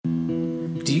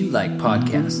like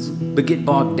podcasts, but get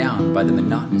bogged down by the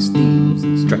monotonous themes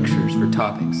and structures for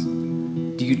topics?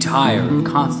 Do you tire of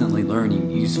constantly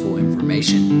learning useful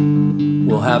information?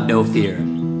 Well, have no fear.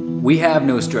 We have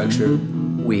no structure.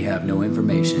 We have no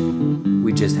information.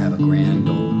 We just have a grand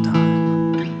old time.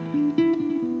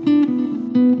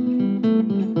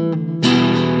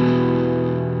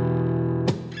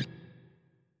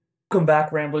 Welcome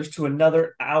back, Ramblers, to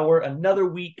another hour, another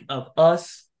week of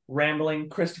us rambling.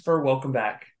 Christopher, welcome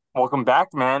back. Welcome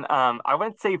back, man. I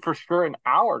wouldn't say for sure an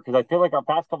hour because I feel like our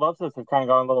past couple episodes have kind of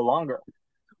gone a little longer.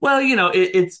 Well,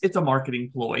 it's a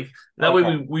marketing ploy. That way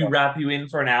Okay, we wrap you in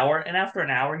for an hour, and after an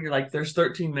hour, you're like, there's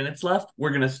 13 minutes left.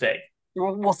 We're gonna stay.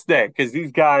 we'll stay because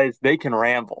these guys they can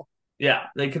ramble. Yeah,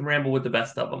 they can ramble with the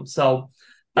best of them. So,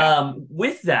 Yeah.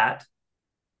 with that,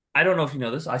 I don't know if you know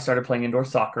this. I started playing indoor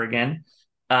soccer again.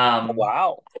 Um,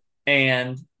 Wow.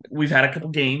 and we've had a couple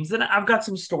games, and I've got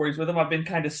some stories with them. I've been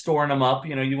kind of storing them up.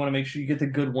 You want to make sure you get the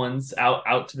good ones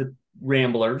out to the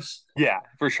ramblers. Yeah,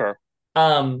 for sure.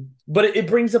 But it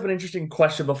brings up an interesting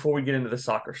question before we get into the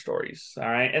soccer stories. All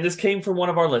right. And this came from one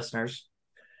of our listeners.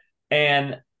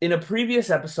 And in a previous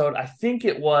episode, I think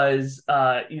it was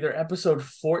either episode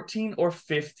 14 or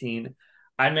 15,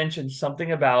 I mentioned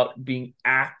something about being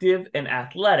active and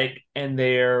athletic and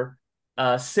their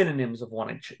synonyms of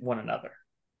one another.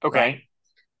 Okay. Right.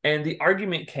 And the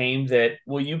argument came that,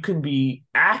 well, you can be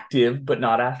active but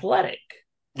not athletic,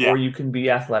 Yeah. or you can be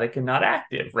athletic and not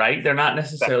active, right? They're not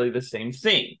necessarily the same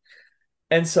thing.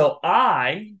 And so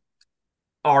I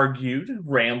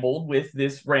rambled with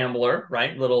this rambler,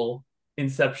 right? Little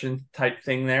inception type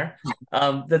thing there,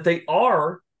 that they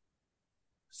are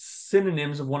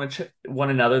synonyms of one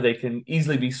another. They can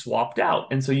easily be swapped out.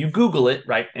 And so you Google it,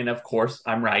 right? And of course,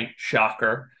 I'm right.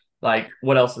 Shocker. Like,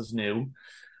 what else is new?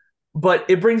 But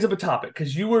it brings up a topic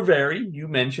because you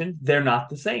mentioned they're not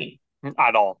the same.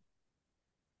 At all.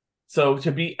 So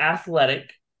to be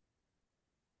athletic,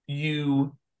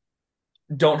 you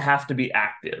don't have to be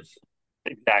active.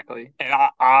 Exactly. And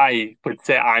I would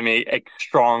say I'm a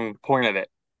strong point of it.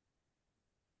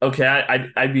 Okay,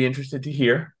 I'd be interested to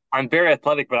hear. I'm very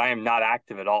athletic, but I am not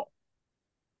active at all.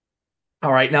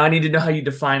 All right, now I need to know how you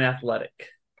define athletic.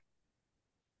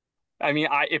 I mean,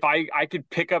 if I could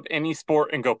pick up any sport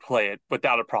and go play it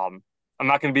without a problem. I'm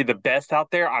not going to be the best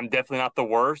out there. I'm definitely not the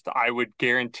worst. I would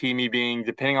guarantee me being,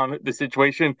 depending on the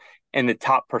situation, in the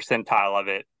top percentile of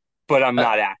it. But I'm Uh,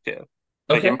 not active.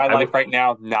 Like in okay, my life right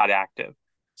now, not active.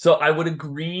 so I would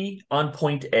agree on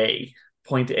point A.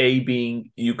 Point A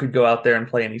being you could go out there and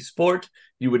play any sport.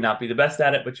 You would not be the best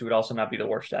at it, but you would also not be the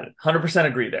worst at it. 100%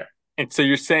 agree there. And so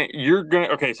you're saying you're gonna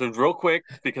okay, so real quick,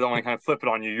 because I want to kind of flip it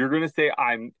on you. You're gonna say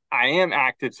I am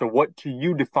active. So what to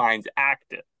you defines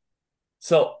active?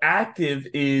 So active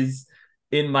is,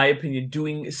 in my opinion,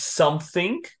 doing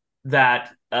something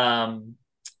that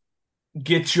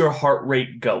gets your heart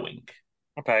rate going,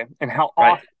 Okay. And how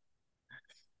right? often?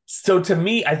 So to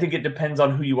me, I think it depends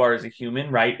on who you are as a human,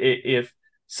 right? If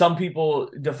some people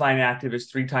define active as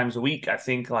 3 times a week, I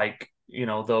think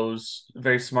those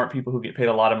very smart people who get paid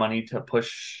a lot of money to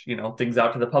push, things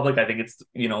out to the public. I think it's,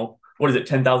 what is it,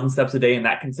 10,000 steps a day, and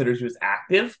that considers you as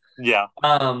active. Yeah.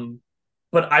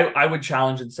 But I would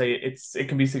challenge and say it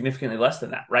can be significantly less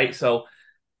than that, right? So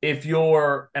if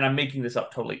you're, and I'm making this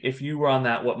up totally, if you were on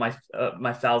that, my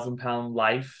 1,000 pound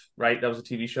life, right? That was a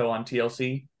TV show on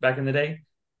TLC back in the day.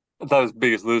 I thought it was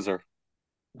Biggest Loser.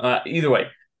 Either way,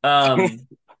 um,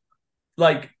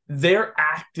 like their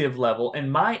active level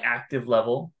and my active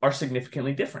level are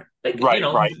significantly different. Like, Right,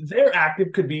 right. their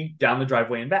active could be down the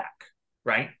driveway and back,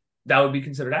 right? That would be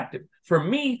considered active. For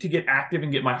me to get active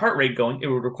and get my heart rate going, it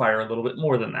would require a little bit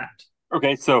more than that.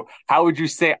 Okay, so how would you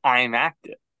say I'm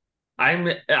active? I'm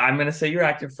going to say you're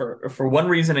active for one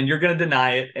reason, and you're going to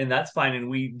deny it, and that's fine, and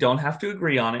we don't have to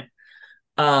agree on it.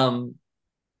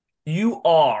 You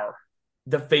are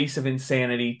the face of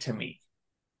insanity to me.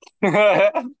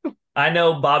 I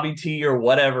know Bobby T or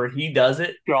whatever, he does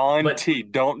it, John but T.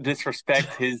 Don't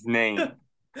disrespect his name.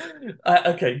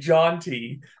 okay, John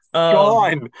T.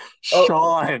 Sean. Oh,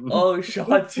 Sean. oh,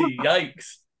 Sean T.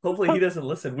 Yikes! Hopefully he doesn't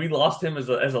listen. We lost him as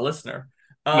a listener.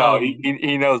 No, Um,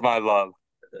 he knows my love.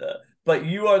 but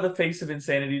you are the face of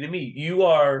insanity to me. You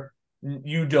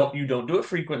don't do it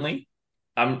frequently.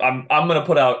 I'm gonna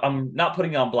put out. I'm not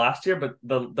putting it on blast here, but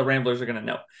the Ramblers are gonna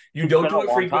know. You It's don't been a do it long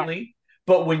time. frequently,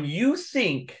 but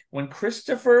when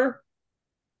Christopher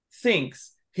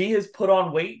thinks he has put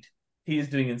on weight, he is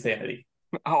doing insanity.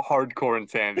 Oh, hardcore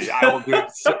insanity. I will do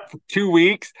it for 2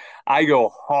 weeks. I go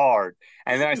hard.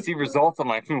 And then I see results. I'm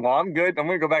like, well, I'm good. I'm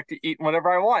going to go back to eating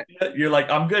whatever I want. You're like,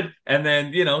 I'm good, and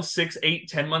then 6, 8,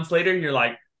 10 months later, you're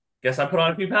like, Guess I put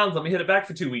on a few pounds. Let me hit it back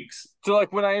for 2 weeks. So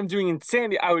like when I am doing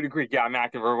insanity, I would agree. Yeah, I'm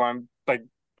active, or when I'm like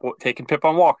taking Pip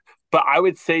on walk. But I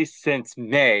would say since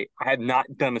May, I have not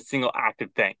done a single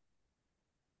active thing.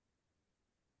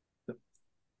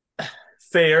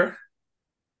 Fair.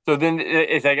 So then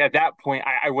it's like at that point,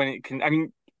 I wouldn't. I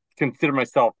mean, consider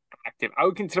myself active. I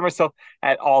would consider myself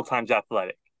at all times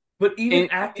athletic. But even And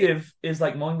active is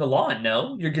like mowing the lawn.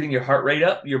 No, you're getting your heart rate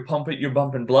up. You're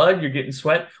bumping blood. You're getting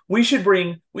sweat. We should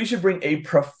bring a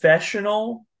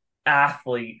professional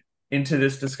athlete into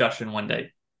this discussion one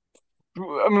day.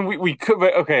 I mean, we could,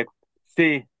 but okay.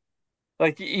 See,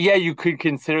 like, yeah, you could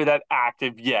consider that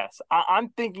active. Yes, I'm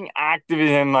thinking active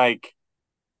in like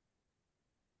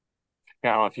I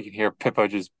don't know if you can hear Pippo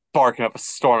just barking up a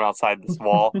storm outside this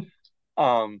wall.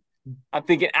 Um, I'm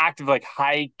thinking active like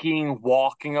hiking,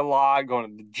 walking a lot, going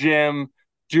to the gym,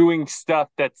 doing stuff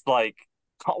that's like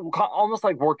almost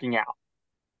like working out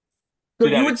So to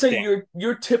you that would say extent.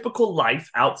 your typical life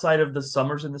outside of the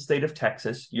summers in the state of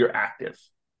Texas, you're active,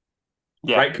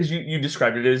 Yeah, right? Because you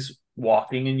described it as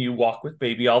walking, and you walk with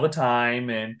baby all the time,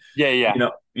 and yeah, yeah.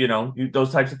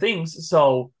 those types of things.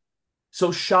 So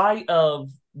shy of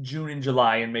June and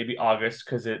July and maybe August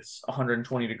because it's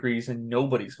 120 degrees and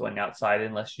nobody's going outside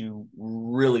unless you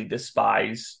really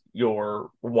despise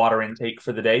your water intake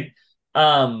for the day.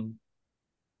 Um,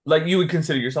 like you would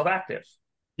consider yourself active.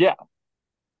 Yeah.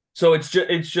 So it's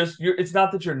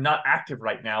not that you're not active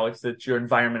right now, it's that your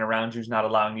environment around you is not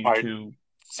allowing you All right. to.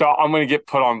 So I'm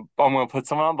gonna put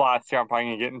someone on blast here. I'm probably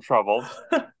gonna get in trouble.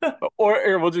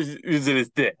 Or we'll just use it as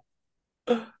this.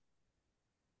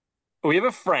 We have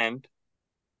a friend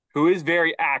who is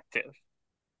very active.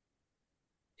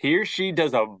 He or she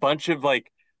does a bunch of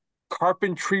like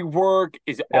carpentry work,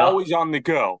 is Yeah. always on the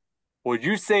go. Would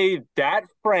you say that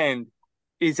friend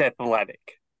is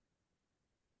athletic?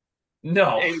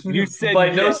 No, And if you said by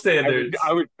no yes,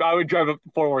 standards. I would drive up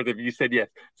forward if you said yes.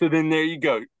 So then there you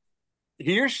go.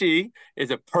 He or she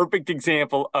is a perfect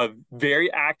example of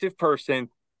very active person,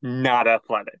 not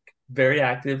athletic. Very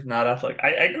active, not athletic.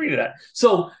 I agree to that.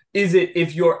 So is it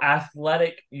if you're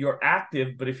athletic, you're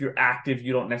active, but if you're active,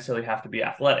 you don't necessarily have to be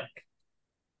athletic,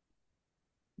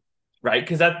 right?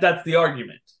 Because that's the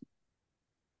argument.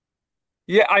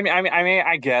 Yeah,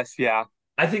 I guess, yeah.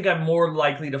 I think I'm more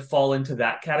likely to fall into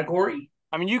that category.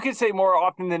 I mean, you could say more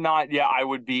often than not, yeah, I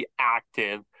would be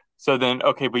active. So then,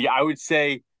 okay, but yeah, I would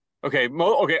say, okay,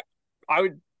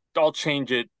 I'll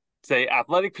change it. Say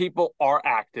athletic people are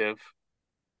active,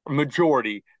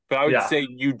 majority, but I would Yeah, say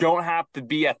you don't have to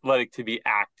be athletic to be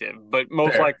active. But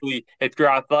most fair. likely, if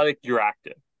you're athletic, you're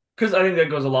active. Because I think that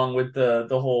goes along with the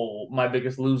whole My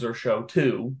Biggest Loser show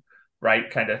too, right?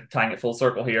 Kind of tying it full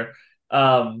circle here.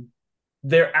 Um,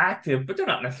 they're active, but they're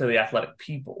not necessarily athletic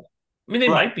people. I mean, they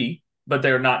Right. might be, but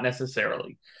they're not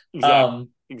necessarily. Exactly. Um,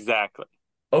 Exactly.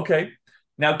 okay.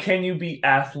 Now, can you be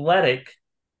athletic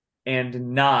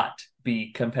and not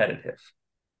be competitive?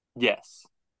 Yes.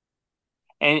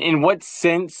 And in what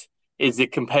sense is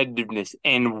it competitiveness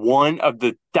in one of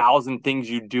the thousand things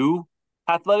you do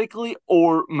athletically,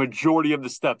 or majority of the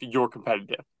stuff you're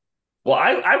competitive? Well,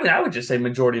 I would just say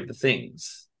majority of the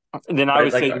things, And then I right?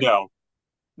 would Like, say no.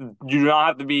 You do not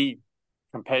have to be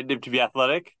competitive to be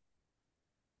athletic.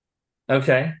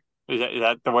 okay, Is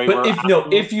that the way but we're if no,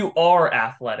 asking it? if you are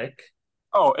athletic,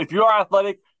 Oh, if you are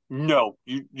athletic, no,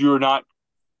 you're not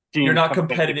you're deemed not competitive.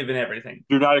 competitive in everything.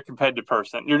 You're not a competitive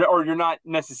person. You're not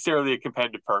necessarily a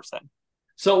competitive person.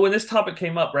 So when this topic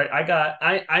came up, right,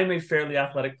 I'm a fairly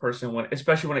athletic person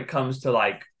especially when it comes to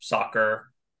like soccer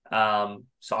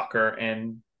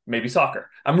and maybe soccer.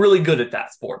 I'm really good at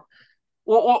that sport.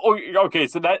 Okay,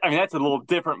 so that I mean that's a little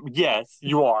different. Yes,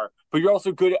 you are, but you're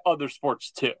also good at other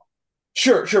sports too.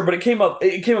 Sure, sure, but it came up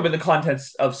in the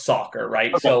context of soccer,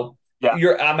 right? Okay, So yeah,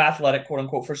 I'm athletic, quote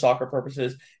unquote, for soccer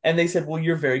purposes. And they said, well,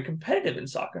 you're very competitive in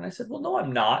soccer. And I said, well, no,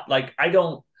 I'm not. Like, I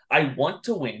want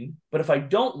to win, but if I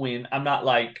don't win, I'm not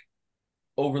like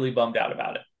overly bummed out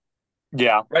about it.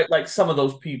 yeah. Right. Like some of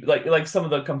those people, like some of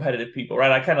the competitive people,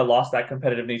 right? I kind of lost that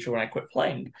competitive nature when I quit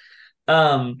playing.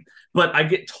 Um, but I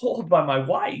get told by my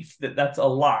wife that that's a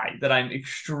lie, that I'm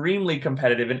extremely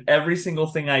competitive in every single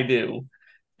thing I do.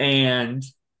 And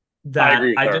I that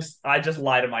agree with her. I just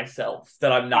lie to myself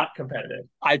that I'm I, not competitive.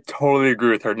 I totally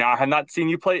agree with her. Now I have not seen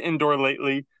you play indoor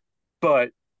lately,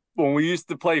 but when we used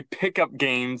to play pickup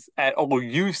games at a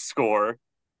youth score,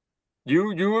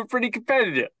 you were pretty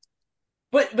competitive.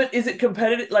 But is it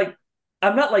competitive? Like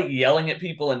I'm not like yelling at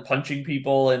people and punching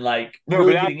people and like No,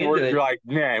 but really getting into afterwards you're it. like,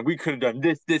 man, we could have done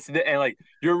this, and like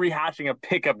you're rehashing a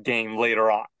pickup game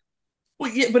later on.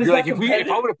 Well, yeah, but is You're like, that if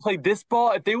I competitive? would have played this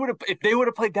ball, if they would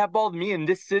have played that ball to me in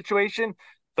this situation,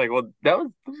 It's like, well, that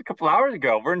was a couple hours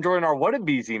ago. We're enjoying our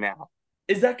Whataburger now.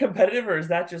 Is that competitive or is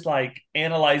that just like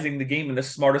analyzing the game and the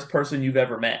smartest person you've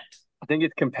ever met? I think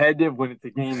it's competitive when it's a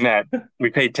game that we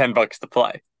paid $10 to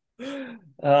play.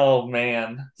 Oh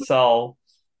man. So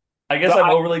I So guess I'm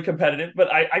overly competitive,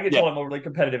 but I get yeah, told I'm overly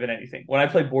competitive in anything. When I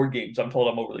play board games, I'm told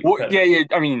I'm overly well, competitive. yeah.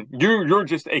 I mean, you're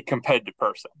just a competitive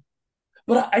person.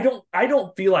 But I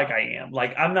don't feel like I am.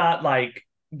 Like I'm not like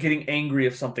getting angry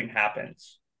if something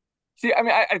happens. See, I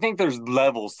mean, I think there's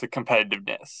levels to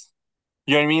competitiveness.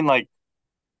 You know what I mean? Like,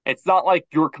 it's not like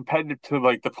you're competitive to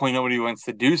like the point nobody wants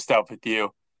to do stuff with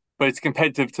you, but it's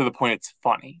competitive to the point it's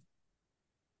funny.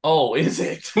 Oh, is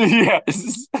it?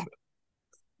 Yes.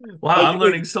 Wow, Like, I'm like,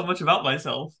 learning so much about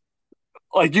myself.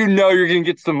 like you're gonna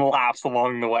get some laughs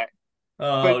along the way,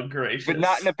 but Oh,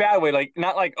 not in gracious. a bad way. Like,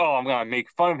 not like, oh, I'm gonna make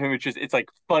fun of him. It's like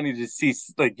funny to see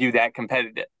like you that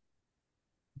competitive.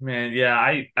 Man, yeah,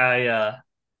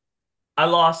 I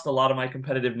lost a lot of my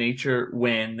competitive nature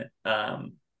when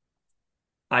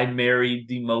I married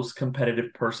the most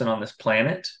competitive person on this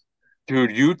planet.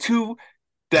 Dude, you two,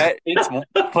 that it's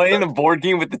playing the board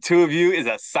game with the two of you is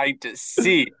a sight to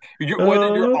see. Whether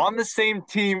you're Uh, on the same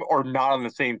team or not on the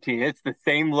same team, it's the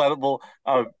same level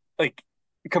of like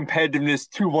competitiveness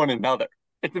to one another.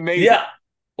 It's amazing. yeah.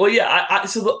 Well, yeah,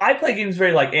 I play games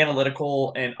very like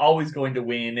analytical and always going to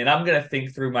win, and I'm gonna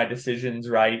think through my decisions,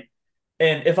 right?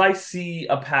 And if I see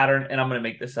a pattern, and I'm gonna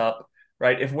make this up,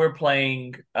 right? If we're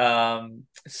playing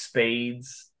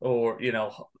spades or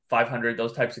 500,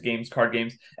 those types of games, card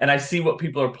games, and I see what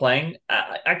people are playing,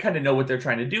 I kind of know what they're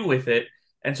trying to do with it,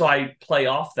 and so I play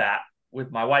off that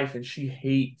with my wife, and she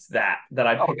hates that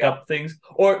I Oh pick yeah, up things.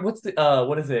 Or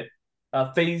what is it?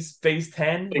 Phase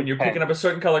 10 when big you're picking ten. up a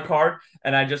certain color card,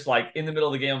 and I just like in the middle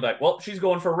of the game, I'm like, well, she's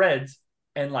going for reds,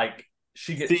 and like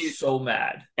she gets See, so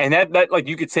mad. and that like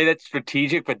you could say that's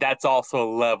strategic, but that's also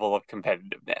a level of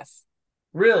competitiveness.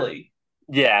 Really?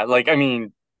 Yeah, like I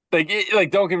mean,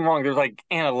 like don't get me wrong, there's like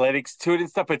analytics to it and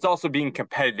stuff, but it's also being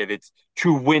competitive. It's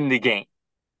to win the game.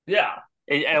 Yeah, of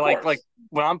And like course.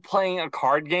 when I'm playing a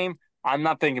card game, I'm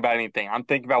not thinking about anything. I'm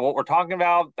thinking about what we're talking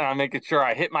about, and I'm making sure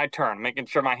I hit my turn, making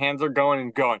sure my hands are going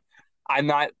and going. I'm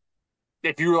not.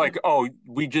 If you were like, "Oh,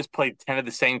 we just played 10 of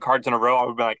the same cards in a row," I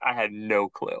would be like, "I had no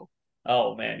clue."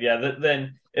 Oh man, yeah.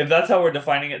 Then if that's how we're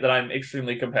defining it, then I'm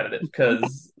extremely competitive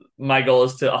because my goal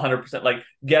is to 100% like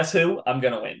guess who I'm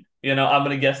gonna win. I'm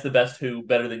gonna guess the best who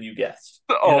better than you guessed.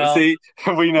 Oh, see,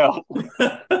 we know.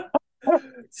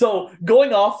 So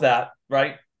going off that,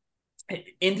 right,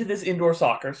 into this indoor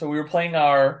soccer. So we were playing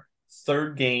our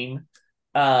third game,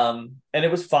 and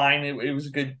it was fine. It was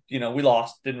a good. We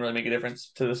lost. Didn't really make a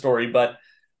difference to the story, but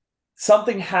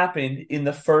something happened in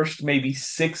the first maybe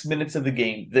 6 minutes of the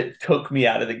game that took me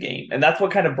out of the game. And that's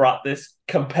what kind of brought this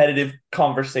competitive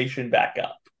conversation back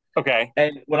up. Okay,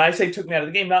 And when I say took me out of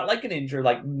the game, not like an injury,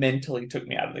 like mentally took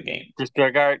me out of the game. just be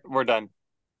like, "All right, we're done."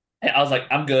 And I was like,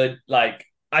 I'm good. Like,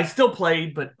 I still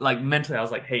played, but like mentally, I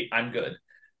was like, hey, I'm good.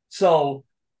 So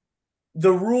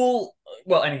the rule,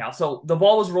 well, anyhow, so the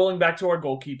ball was rolling back to our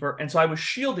goalkeeper. And so I was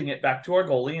shielding it back to our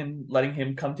goalie and letting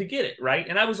him come to get it, right?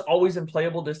 And I was always in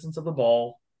playable distance of the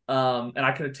ball. And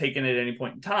I could have taken it at any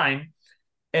point in time.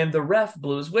 And the ref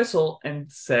blew his whistle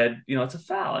and said, it's a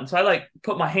foul. And so I like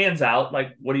put my hands out,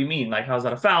 like, what do you mean? Like, how's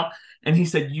that a foul? And he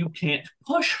said, you can't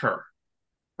push her,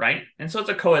 right? And so it's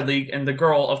a co-ed league. And the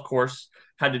girl, of course,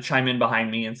 had to chime in behind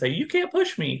me and say, you can't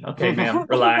push me. Okay, ma'am,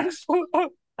 relax.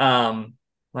 Um,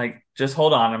 like, just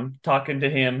hold on. I'm talking to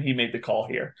him. He made the call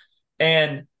here.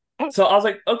 And so I was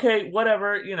like, okay,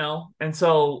 whatever. And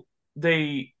so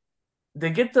they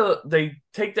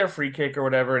take their free kick or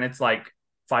whatever, and it's like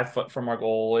 5 foot from our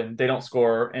goal, and they don't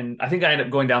score. And I think I end up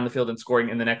going down the field and scoring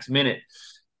in the next minute.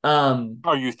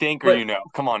 Oh, you think or But you know?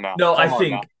 Come on now. no, I Come on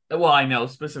now. think. Well, I know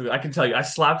specifically. I can tell you, I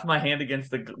slapped my hand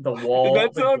against the wall,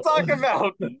 That's what I'm talking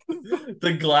about.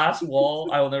 the glass wall.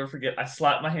 I will never forget. I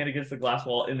slapped my hand against the glass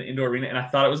wall in the indoor arena, and I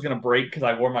thought it was gonna break because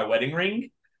I wore my wedding ring,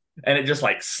 and it just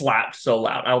like slapped so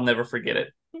loud. I'll never forget it.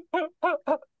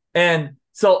 And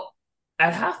so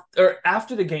at half or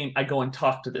after the game, I go and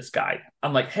talk to this guy.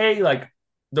 I'm like, hey, like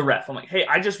the ref. I'm like, hey,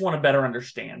 I just want to better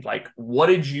understand. Like, what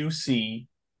did you see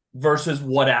versus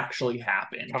what actually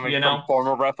happened? Coming from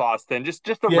former ref Austin, just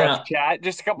a ref Yeah. chat,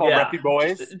 just a couple of Yeah, refy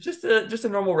just boys. just a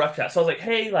normal ref chat. So I was like,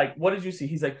 "Hey, like, what did you see?"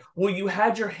 He's like, "Well, you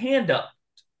had your hand up."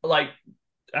 Like,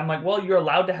 I'm like, "Well, you're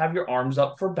allowed to have your arms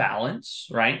up for balance,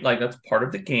 right? Like that's part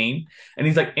of the game." And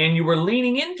he's like, "And you were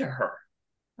leaning into her."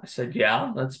 I said,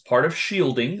 "Yeah, that's part of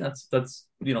shielding. That's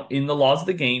in the laws of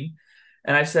the game."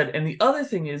 And I said, "And the other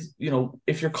thing is,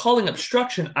 if you're calling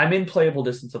obstruction, I'm in playable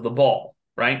distance of the ball,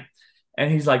 right?"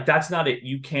 And he's like, "That's not it.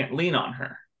 You can't lean on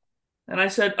her." And I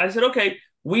said, okay,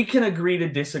 we can agree to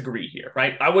disagree here,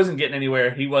 right? I wasn't getting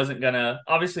anywhere. He wasn't gonna,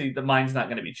 obviously the mind's not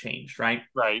gonna be changed, right?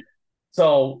 Right.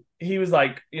 So he was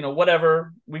like,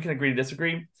 whatever, we can agree to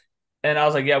disagree. And I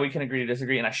was like, yeah, we can agree to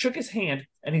disagree. And I shook his hand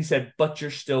and he said, but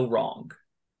you're still wrong.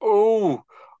 Oh,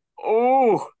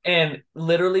 oh. And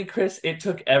literally, Chris, it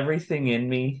took everything in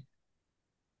me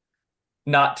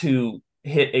not to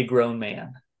hit a grown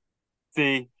man.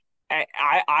 See,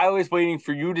 I was waiting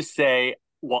for you to say,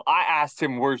 well, I asked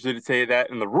him, where did it say that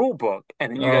in the rule book?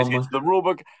 And then you Oh guys get my, to the rule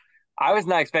book. I was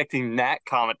not expecting that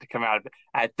comment to come out of it.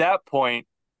 At that point,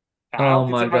 and I oh don't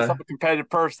my consider myself God. a competitive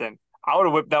person. I would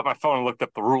have whipped out my phone and looked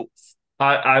up the rules.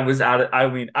 I was out of I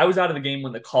mean I was out of the game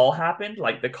when the call happened.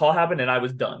 Like the call happened and I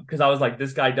was done because I was like,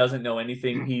 this guy doesn't know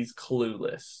anything. He's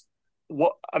clueless.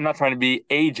 What I'm not trying to be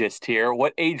ageist here.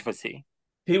 What age was he?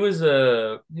 He was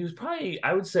probably,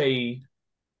 I would say,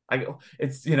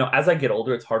 it's as I get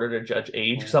older, it's harder to judge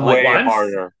age because I'm like, well, Way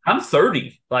harder. I'm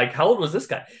 30. Like, how old was this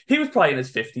guy? He was probably in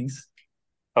his 50s.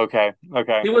 Okay.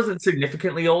 Okay. He wasn't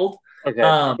significantly old. Okay.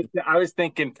 I was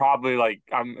thinking probably like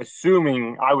I'm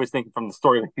assuming I was thinking from the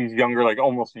story like he's younger, like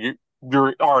almost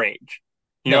your our age.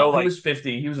 No, he Like was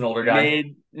 50. He was an older guy.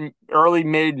 mid, early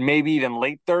mid, maybe even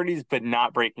late 30s, but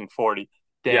not breaking 40.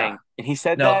 Yeah. Dang. And he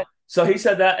said No. that So he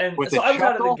said that, and with a so I was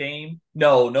out of the chuckle. game.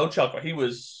 No, no chuckle. He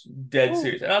was dead Ooh.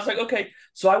 serious, and I was like, okay.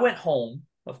 So I went home,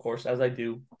 of course, as I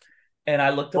do, and I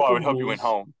looked Well, up I the would hope you went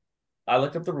rules. home. I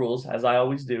looked up the rules as I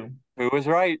always do, Who was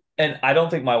right? and I don't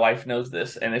think my wife knows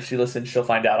this, and if she listens, she'll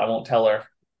find out. I won't tell her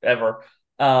ever.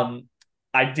 Um,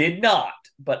 I did not,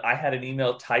 but I had an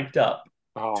email typed up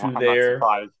Oh, to I'm not their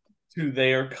surprised. to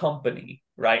their company,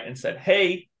 right, and said,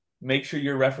 hey, make sure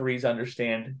your referees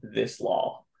understand this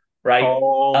law, right?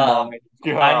 Oh my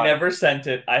I God. never sent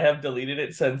it. I have deleted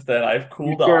it since then. I've You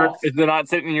cooled sure? off. Is it not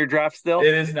sitting in your draft still?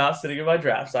 It is not sitting in my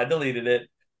drafts. I deleted it.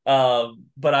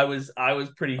 But I was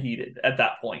pretty heated at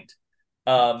that point.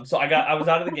 So I was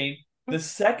out of the game. The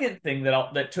second thing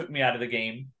that took me out of the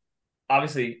game,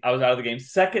 obviously I was out of the game.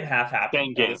 Second half happened Same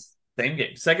of game. this same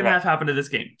game. Second Okay. half happened of this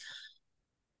game.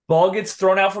 Ball gets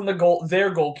thrown out from their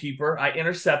goalkeeper. I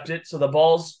intercept it, so the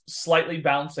ball's slightly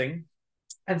bouncing.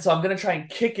 And so I'm going to try and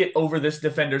kick it over this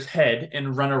defender's head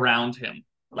and run around him.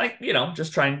 Like,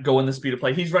 just try and go in the speed of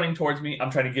play. He's running towards me. I'm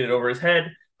trying to get it over his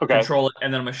head, Okay. control it,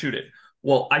 and then I'm going to shoot it.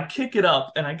 Well, I kick it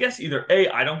up, and I guess either A,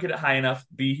 I don't get it high enough,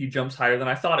 B, he jumps higher than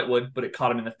I thought it would, but it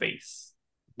caught him in the face.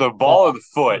 The ball or Ball. the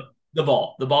foot? The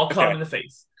ball. The ball caught Okay. him in the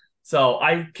face. So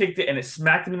I kicked it, and it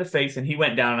smacked him in the face, and he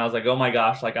went down, and I was like, oh my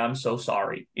gosh, like, I'm so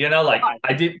sorry. Like, Why?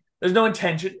 there's no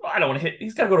intention. I don't want to hit.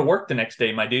 He's got to go to work the next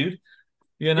day, my dude.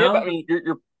 Yeah, but I mean,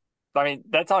 I mean,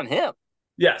 that's on him.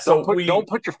 Yeah, so Don't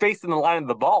put your face in the line of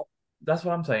the ball. that's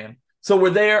what I'm saying. So we're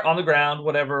there on the ground,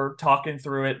 whatever, talking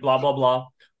through it, blah, blah, blah.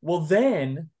 Well,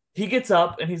 then he gets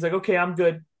up and he's like, okay, I'm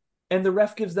good. And the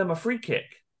ref gives them a free kick.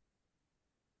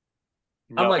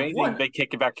 I'm If like, anything, what? they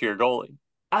kick it back to your goalie.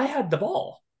 I had the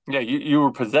ball. Yeah, you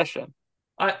were possession.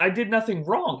 I did nothing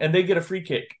wrong. And they get a free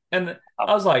kick. And Oh,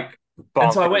 I was like,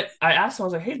 and so bonkers. I asked him, I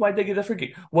was like, hey, why'd they get a free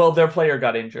kick? Well, their player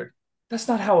got injured. That's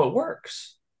not how it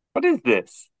works. What is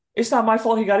this? It's not my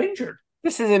fault he got injured.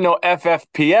 This isn't no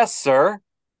FFPS, sir.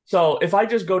 So if I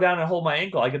just go down and hold my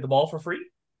ankle, I get the ball for free?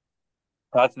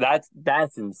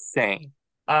 That's insane.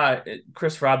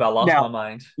 Chris Rabb, I lost Now, my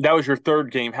mind. that was your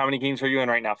third game. How many games are you in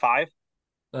right now? 5?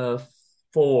 Uh,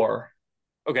 4.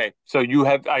 Okay, so you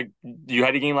had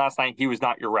a game last night. He was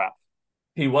not your ref.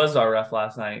 He was our ref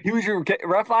last night. He was your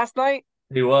ref last night.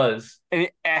 He was. And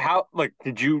how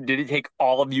did it take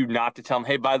all of you not to tell him,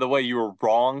 hey, by the way, you were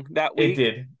wrong that It week?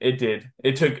 did. It did.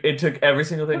 It took every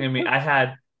single thing in me. I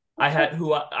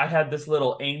had this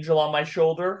little angel on my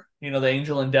shoulder. The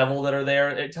angel and devil that are there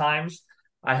at times.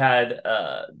 I had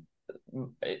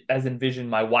as envisioned,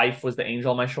 my wife was the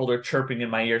angel on my shoulder, chirping in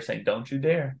my ear, saying, "Don't you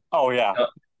dare! Oh yeah.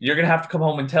 You're gonna have to come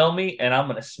home and tell me, and I'm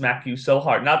gonna smack you so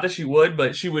hard." Not that she would,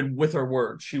 but she would with her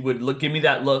words. She would give me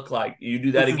that look, like, "You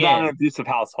do that This is not an again." abusive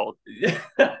household.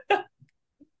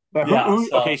 Yeah.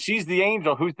 Okay, she's the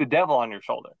angel. Who's the devil on your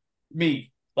shoulder?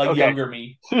 Me, like Okay. younger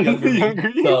me, She's the younger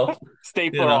you. So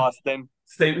Stapler Austin.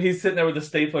 he's sitting there with the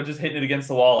stapler, just hitting it against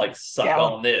the wall, like, suck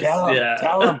Tell on this. him, Yeah.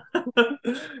 tell him.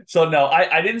 So no,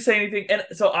 I didn't say anything, and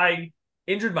so I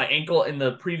injured my ankle in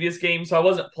the previous game, so I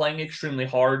wasn't playing extremely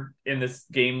hard in this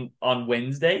game on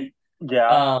Wednesday.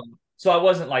 Yeah. So I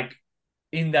wasn't like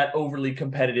in that overly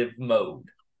competitive mode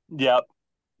Yep.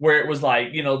 where it was like,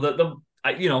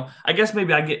 I guess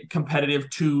maybe I get competitive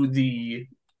to the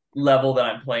level that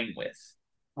I'm playing with.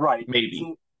 Right.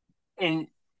 Maybe. And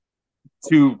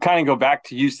to kind of go back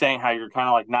to you saying how you're kind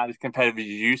of like not as competitive as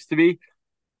you used to be,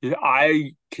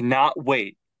 I cannot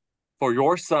wait for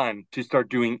your son to start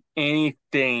doing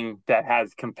anything that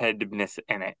has competitiveness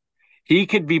in it. He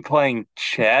could be playing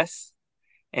chess,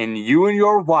 and you and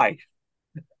your wife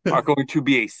are going to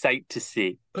be a sight to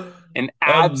see, an Um,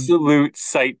 absolute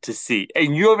sight to see.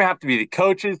 And you don't even have to be the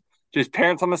coaches, just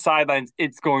parents on the sidelines.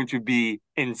 It's going to be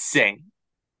insane.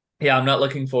 yeah, I'm not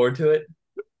looking forward to it.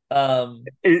 Um,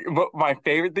 What my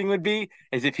favorite thing would be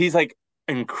is if he's like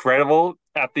incredible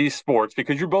at these sports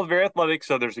because you're both very athletic,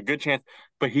 so there's a good chance,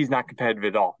 but he's not competitive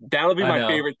at all. That'll be I my know.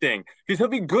 favorite thing because he'll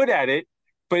be good at it,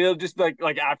 but he'll just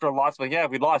like after a loss, like yeah,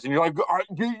 we lost, and you're like,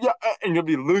 yeah, and you'll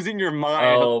be losing your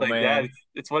mind. He'll Oh be like, Dad, man.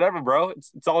 it's whatever, bro.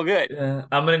 It's all good. Yeah,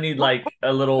 I'm gonna need like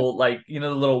a little like the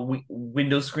little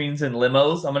window screens and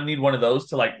limos. I'm gonna need one of those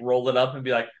to like roll it up and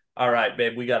be like, "All right,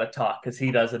 babe, we gotta talk because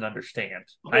he doesn't understand.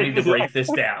 I need to break this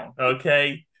down,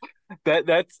 okay?"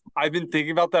 That's I've been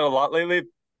thinking about that a lot lately. I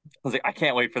was like, I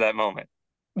can't wait for that moment.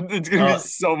 It's gonna be Uh,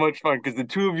 so much fun because the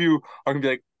two of you are gonna be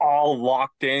like all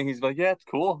locked in. He's like, yeah, it's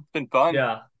cool. It's been fun.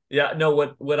 yeah, yeah. No,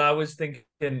 what I was thinking,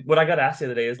 what I got asked the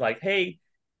other day is like, "Hey,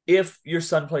 if your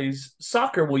son plays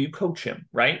soccer, will you coach him?"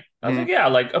 Right? I was Mhm. like, "Yeah,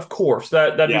 like of course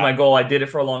that'd be Yeah. my goal. I did it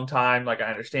for a long time. Like I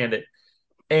understand it."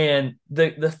 And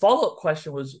the follow up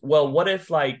question was, "Well, what if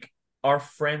like our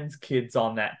friends' kids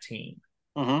on that team?"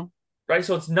 Hmm. Right?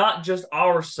 So it's not just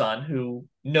our son who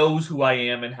knows who I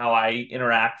am and how I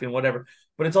interact and whatever,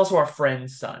 but it's also our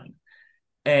friend's son.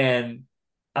 And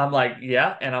I'm like,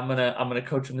 yeah, and I'm gonna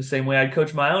coach him the same way I'd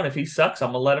coach my own. If he sucks, I'm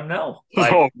gonna let him know.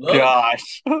 Like, Oh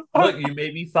gosh. look, you may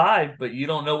be five, but you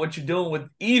don't know what you're doing with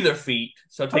either feet.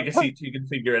 So take a seat so you can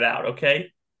figure it out,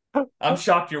 okay? I'm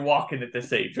shocked you're walking at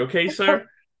this age, okay, sir?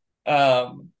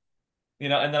 Um,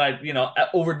 and then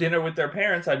over dinner with their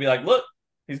parents, I'd be like, look,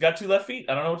 he's got two left feet.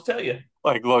 I don't know what to tell you.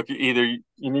 Like, look, either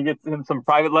you need to get him some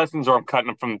private lessons or I'm cutting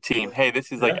him from the team. Hey,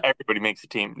 this is like Yeah. everybody makes a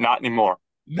team. Not anymore.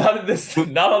 Not in this,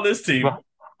 not on this team.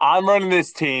 I'm running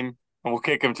this team and we'll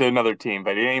kick him to another team,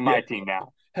 but it ain't Yeah. my team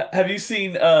now. Have you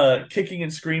seen Kicking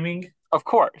and Screaming Of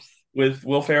course. with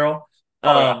Will Ferrell?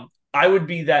 Oh yeah. I would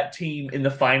be that team in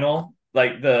the final.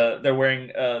 Like they're wearing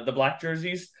the black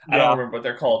jerseys. I don't Yeah. remember what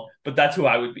they're called, but that's who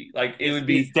I would be. Like it would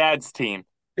His be dad's team.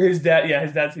 his dad. Yeah,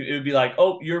 his dad's team. It would be like,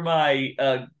 oh, you're my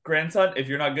grandson. If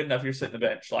you're not good enough, you're sitting the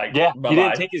bench. Like Yeah, bye he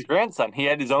didn't bye. take his grandson. He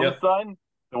had his own Yep. son,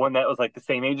 the one that was like the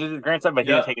same age as his grandson, but he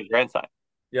didn't Yep. take his grandson.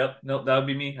 Yep. Nope. That would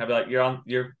be me. I'd be like,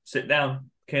 you're sit down.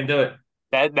 Can't do it.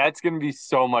 That's gonna be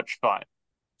so much fun.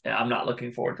 Yeah, I'm not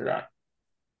looking forward to that.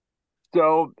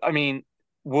 So, I mean,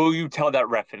 will you tell that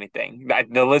ref anything?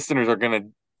 The listeners are gonna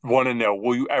want to know.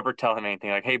 Will you ever tell him anything?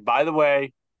 Like, hey, by the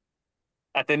way,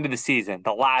 at the end of the season,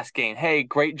 the last game, hey,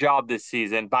 great job this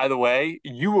season. By the way,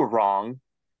 you were wrong,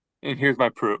 and here's my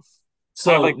proof. Have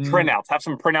So like printouts, have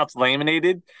some printouts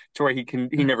laminated to where he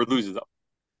never loses them.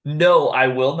 no, I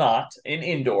will not in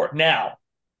indoor. Now,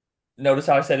 notice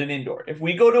how I said an indoor. If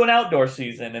we go to an outdoor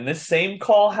season and this same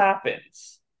call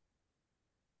happens,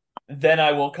 then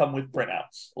I will come with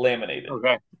printouts laminated.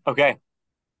 Okay. Okay.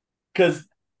 Because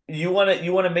you want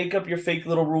to make up your fake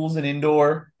little rules in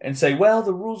indoor and say, well,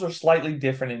 the rules are slightly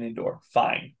different in indoor.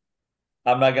 Fine.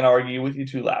 I'm not going to argue with you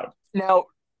too loud. Now,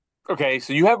 okay,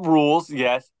 so you have rules,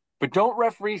 yes, but don't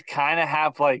referees kind of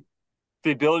have like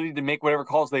the ability to make whatever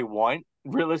calls they want,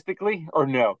 realistically, or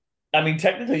no? I mean,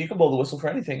 technically, you can blow the whistle for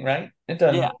anything, right? It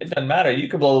Yeah. doesn't matter. You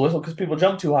can blow the whistle because people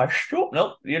jump too high.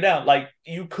 Nope, you're down. Like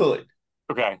you could.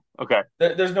 Okay. Okay.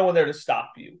 There's no one there to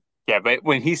stop you. Yeah, but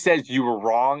when he says you were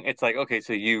wrong, it's like, okay,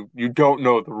 so you don't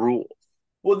know the rules.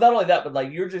 Well, not only that, but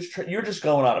like you're just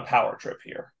going on a power trip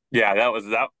here. Yeah, that was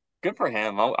that. Good for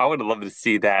him. I would have loved to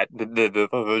see that.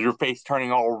 Your face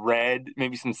turning all red,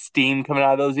 maybe some steam coming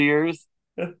out of those ears.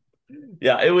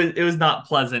 Yeah, it was not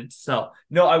pleasant. So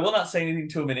no, I will not say anything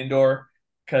to him in indoor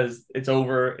because it's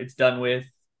over. It's done with.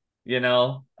 You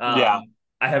know, Yeah.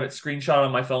 I have it screenshot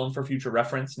on my phone for future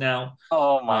reference now.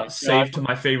 Oh my gosh. Saved to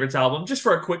my favorites album just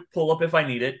for a quick pull up if I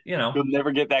need it. You know, You'll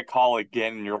never get that call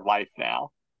again in your life now.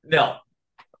 no,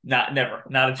 not never,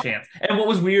 not a chance. And what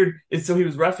was weird is so he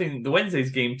was reffing the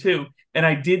Wednesdays game too, and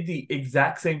I did the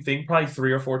exact same thing probably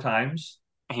 3 or 4 times.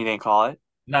 He didn't call it.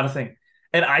 Not a thing.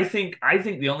 And I think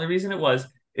the only reason it was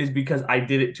is because I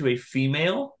did it to a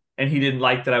female and he didn't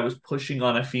like that I was pushing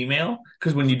on a female.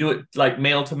 Because when you do it like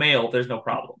male to male, there's no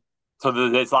problem. So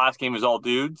this last game was all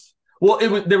dudes. Well,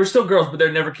 there were still girls, but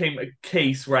there never came a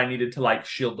case where I needed to like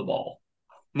shield the ball.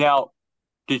 Now,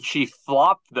 did she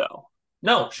flop though?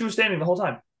 No, she was standing the whole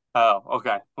time. Oh,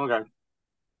 okay. Okay.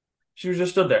 She was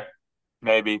just stood there.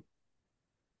 Maybe.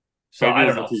 So Maybe I it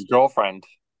don't was with know. his girlfriend.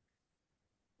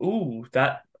 Ooh,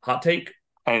 that hot take.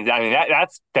 And I mean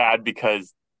that's bad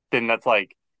because then that's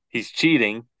like he's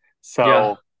cheating.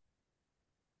 Yeah. So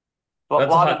A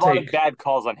That's a lot, hot lot of take. bad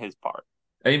calls on his part.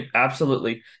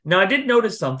 Absolutely. Now, I did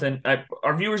notice something.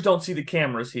 Our viewers don't see the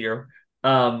cameras here.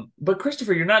 But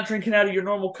Christopher, you're not drinking out of your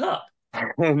normal cup.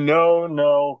 No,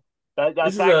 no. This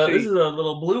That's is a actually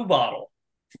little blue bottle.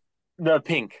 the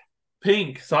pink.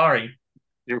 Pink, sorry.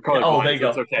 You're Oh, there colorblind, you so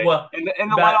it's go. okay. Well, And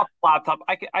the light bad off the laptop,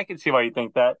 I can see why you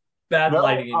think that. bad No,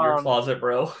 lighting in your closet,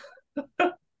 bro.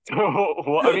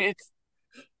 well, I mean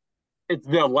it's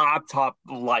the laptop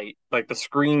light, like the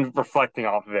screen reflecting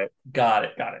off of it. Got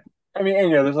it, got it. I mean,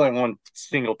 and, there's only one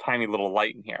single tiny little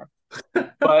light in here.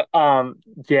 But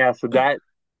yeah, so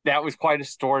that was quite a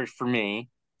story for me.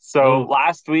 So Ooh,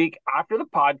 last week after the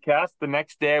podcast, the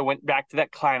next day I went back to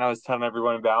that client I was telling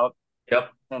everyone about,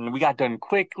 yep. and we got done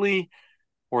quickly.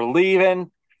 We're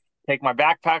leaving. Take my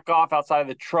backpack off outside of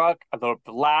the truck. I load up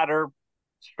the ladder,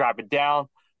 strap it down,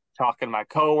 talking to my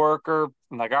coworker.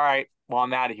 I'm like, all right, well,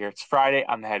 I'm out of here. It's Friday.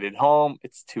 I'm headed home.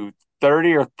 It's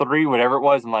 2:30 or 3, whatever it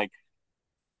was. I'm like,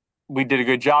 we did a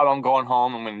good job. I'm going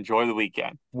home. I'm going to enjoy the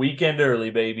weekend. Weekend early,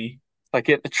 baby. I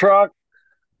get the truck,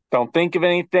 don't think of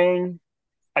anything.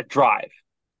 I drive,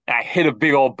 and I hit a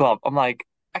big old bump. I'm like,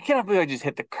 I can't believe I just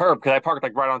hit the curb because I parked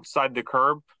like right on the side of the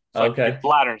curb so I could Okay. get the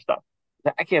ladder and stuff.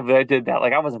 I can't believe I did that.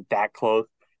 Like I wasn't that close.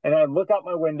 And I look out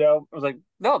my window. I was like,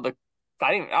 no,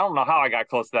 I don't know how I got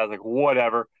close to that. I was like,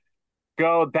 whatever.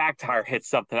 Go, back tire hit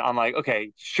something. I'm like,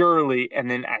 okay, surely. And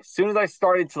then as soon as I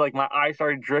started to like my eyes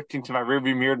started drifting to my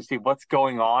rearview mirror to see what's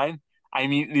going on, I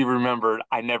immediately remembered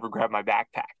I never grabbed my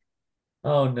backpack.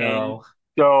 Oh And no.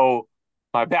 so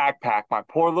my backpack, my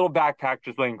poor little backpack,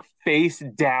 just laying face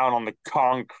down on the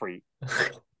concrete.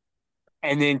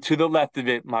 And then to the left of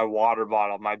it, my water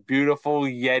bottle, my beautiful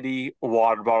Yeti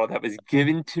water bottle that was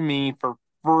given to me for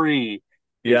free.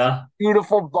 This Yeah.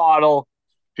 beautiful bottle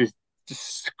just,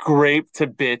 just scraped to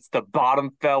bits. The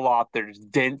bottom fell off. There's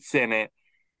dents in it.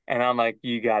 And I'm like,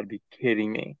 you got to be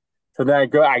kidding me. So then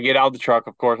I get out of the truck,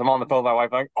 of course. I'm on the phone with my wife.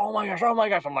 I'm like, oh my gosh, oh my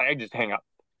gosh. I'm like, I just hang up.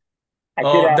 I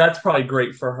get Oh, out. that's probably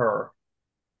great for her.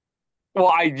 Well,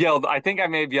 I yelled. I think I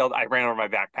may have yelled. I ran over my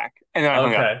backpack, and then I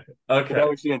hung up. Okay. But that Okay.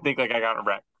 way she didn't think like I got in a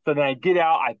wreck. So then I get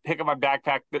out. I pick up my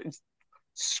backpack, it's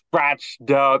scratched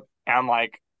up, and I'm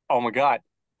like, oh my god,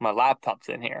 my laptop's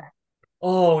in here.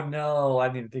 Oh no, I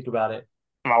didn't think about it.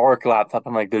 My work laptop.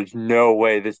 I'm like, there's no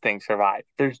way this thing survived.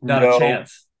 There's Not a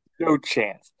chance. no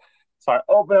chance. So I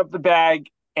open up the bag,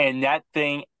 and that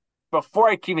thing, before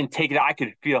I can even take it out, I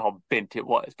could feel how bent it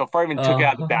was. Before I even took it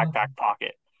out of the Uh, backpack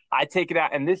pocket, I take it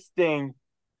out, and this thing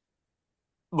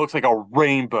looks like a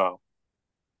rainbow.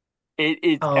 I'm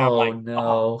oh like, oh,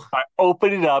 no. I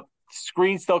open it up,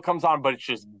 screen still comes on, but it's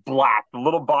just black. The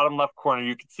little bottom left corner,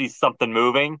 you can see something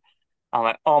moving. I'm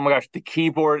like, oh my gosh, the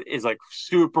keyboard is like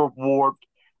super warped.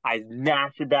 I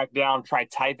mash it back down, try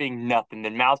typing, nothing.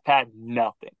 The mouse pad,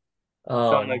 nothing.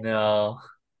 So Oh no.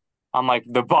 I'm like,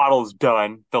 the bottle's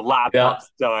done, the Yeah.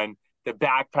 laptop's done, the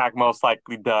backpack most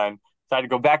likely done. So I had to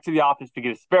go back to the office to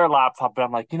get a spare laptop, but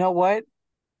I'm like, you know what?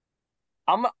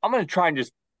 I'm gonna try and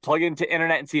just plug it into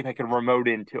internet and see if I can remote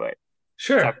into it.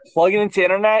 So I Sure. plug it into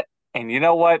internet, and you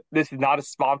know what? This is not a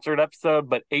sponsored episode,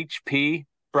 but HP,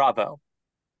 bravo,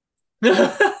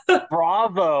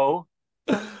 bravo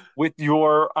with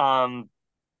your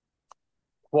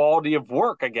quality of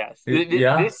work. I guess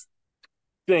Yeah. this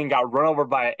thing got run over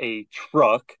by a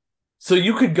truck. So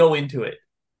you could go into it.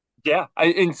 Yeah,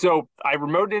 and so I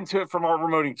remoted into it from our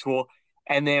remoting tool,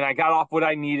 and then I got off what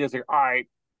I needed. I was like, all right,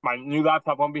 my new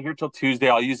laptop won't be here till Tuesday.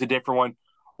 I'll use a different one.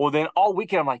 Well, then all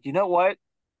weekend I'm like, you know what?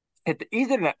 If the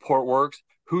Ethernet port works,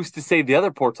 who's to say the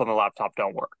other ports on the laptop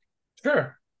don't work?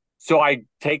 Sure. So I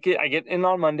take it, I get in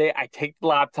on Monday, I take the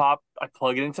laptop, I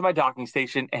plug it into my docking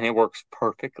station, and it works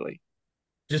perfectly.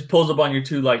 Just pulls up on your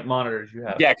two like monitors you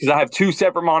have. Yeah, because I have two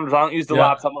separate monitors. I don't use the Yeah.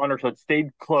 laptop monitor, so it stayed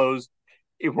closed.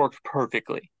 It works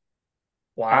perfectly.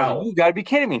 I was like, Wow. you got to be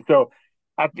kidding me. So,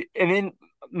 and then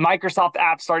Microsoft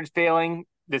apps started failing.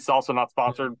 This is also not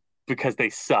sponsored because they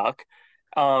suck.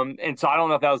 And so I don't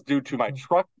know if that was due to my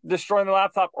truck destroying the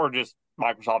laptop or just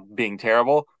Microsoft being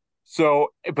terrible. So,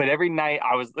 but every night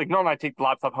I was like, normally I take the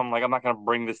laptop home, like, I'm not going to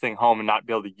bring this thing home and not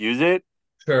be able to use it.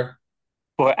 Sure.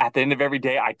 But at the end of every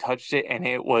day, I touched it and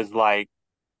it was like,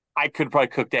 I could have probably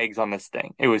cooked eggs on this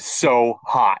thing. It was so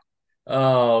hot.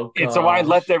 Oh And so when I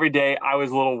left gosh. every day, I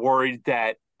was a little worried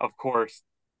that, of course,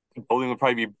 the building would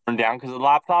probably be burned down because of the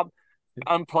laptop.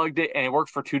 Unplugged it and it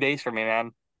worked for 2 days for me,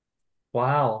 man.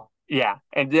 Wow. Yeah.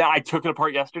 And then I took it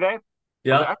apart yesterday.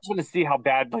 I was like, Yeah. I just want to see how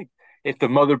bad, like, if the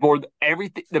motherboard,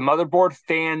 everything, the motherboard,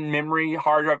 fan, memory,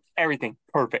 hard drive, everything,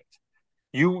 perfect.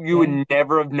 You Okay. would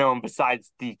never have known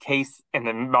besides the case and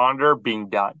the monitor being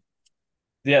done.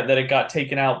 Yeah, that it got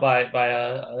taken out by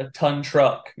a ton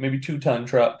truck, maybe 2 ton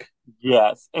truck.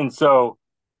 Yes. And so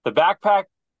the backpack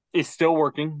is still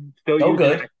working, still Oh, using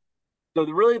good. it. So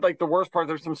really like the worst part,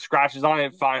 there's some scratches on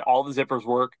it. Fine. All the zippers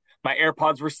work. My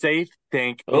AirPods were safe.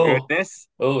 Thank Oh, goodness.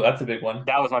 oh, that's a big one.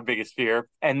 That was my biggest fear.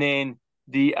 And then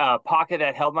the pocket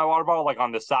that held my water bottle, like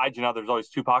on the side, there's always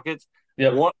two pockets.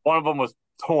 Yep. One of them was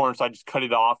torn, so I just cut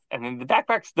it off. And then the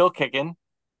backpack's still kicking.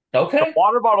 The Okay.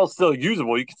 water bottle's still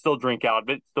usable. You can still drink out of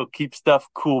it, still keep stuff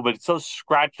cool, but it's so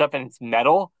scratched up and it's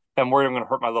metal that I'm worried I'm going to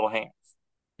hurt my little hands.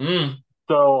 Mm.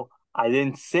 So I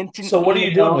then sent an So what are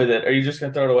you doing email. with it? Are you just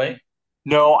gonna throw it away?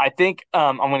 No, I think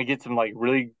I'm going to get some like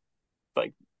really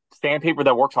like sandpaper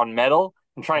that works on metal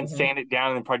and try and Hmm. sand it down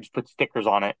and then probably just put stickers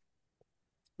on it.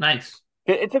 Nice.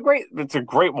 It's a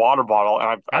great water bottle, and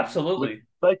I would Absolutely.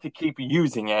 like to keep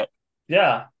using it.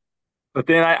 Yeah. But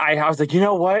then I was like, you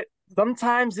know what?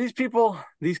 Sometimes these people,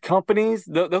 these companies,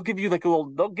 they'll give you like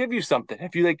they'll give you something.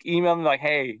 If you like email them like,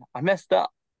 hey, I messed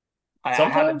up. I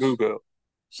had a boo Sometimes, boo.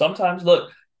 sometimes,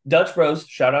 look, Dutch Bros,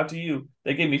 shout out to you.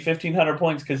 They gave me 1,500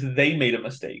 points because they made a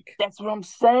mistake. That's what I'm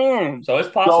saying. So it's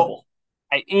So possible.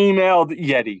 I emailed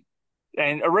Yeti,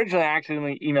 and originally I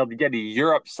accidentally emailed Yeti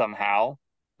Europe somehow,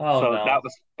 Oh so that no.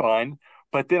 was fun.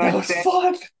 But then That was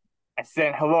fun. I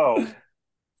sent hello.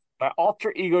 My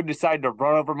alter ego decided to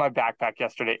run over my backpack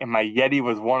yesterday, and my Yeti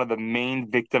was one of the main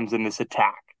victims in this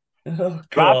attack. Oh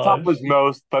Laptop was gosh.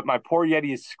 most, but my poor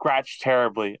Yeti is scratched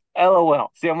terribly. LOL.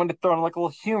 See, I wanted to throw in like a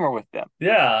little humor with them.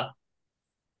 Yeah.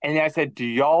 And then I said, do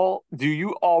you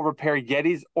all repair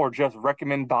Yetis or just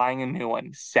recommend buying a new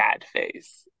one? Sad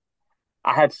face.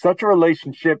 I had such a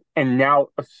relationship and now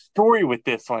a story with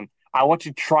this one. I want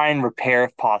to try and repair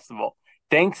if possible.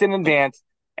 Thanks in advance.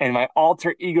 And my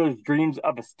alter ego's dreams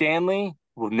of a Stanley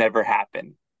will never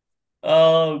happen.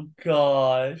 Oh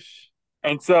gosh.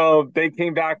 And so they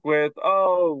came back with,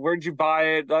 oh, where'd you buy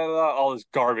it? Blah, blah, blah, all this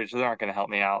garbage. They're not going to help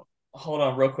me out. Hold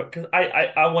on real quick because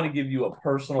I want to give you a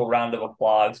personal round of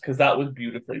applause because that was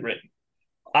beautifully written.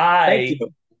 Thank I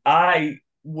you. I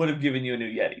would have given you a new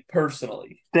Yeti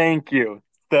personally. Thank you.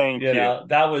 Thank You you. know,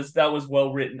 that was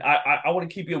well written. I want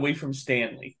to keep you away from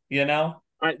Stanley, you know?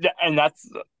 And that's,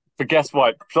 but guess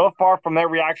what? So far from their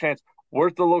reaction, it's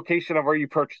where's the location of where you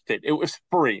purchased it? It was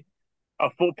free. A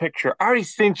full picture. I already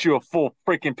sent you a full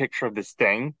freaking picture of this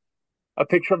thing. A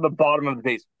picture of the bottom of the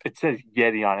base. It says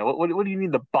Yeti on it. What do you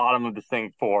need the bottom of this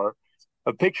thing for?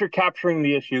 A picture capturing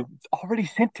the issue. It's already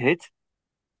sent it.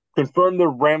 Confirm the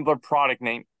Rambler product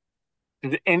name.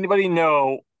 Does anybody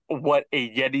know what a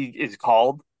Yeti is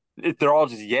called? They're all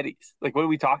just Yetis. Like, what are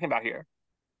we talking about here?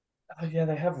 Oh yeah,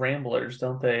 they have Ramblers,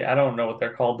 don't they? I don't know what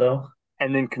they're called though.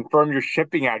 And then confirm your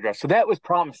shipping address. So that was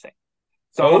promising.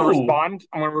 So I'm going to Oh, respond.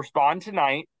 I'm going to respond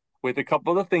tonight with a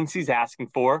couple of the things he's asking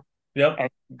for yep. and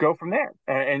go from there.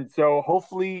 And so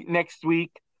hopefully next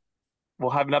week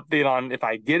we'll have an update on if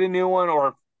I get a new one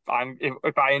or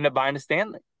if I end up buying a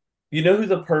Stanley. You know who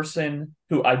the person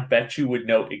who I bet you would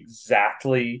know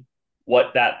exactly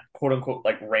what that quote unquote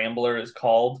like Rambler is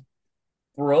called?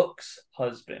 Brooks'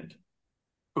 husband.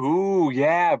 Ooh,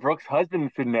 yeah, Brooke's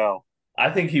husband should know. I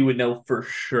think he would know for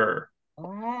sure.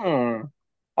 Mm.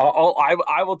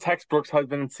 I will text Brooke's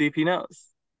husband and see if he knows.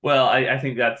 Well, I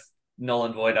think that's null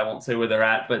and void. I won't say where they're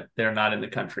at, but they're not in the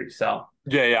country. So,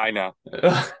 Yeah, yeah, I know.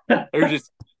 uh, There's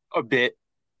just a bit.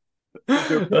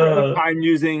 So currently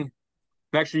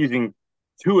I'm actually using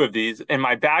two of these in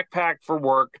my backpack for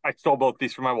work. I stole both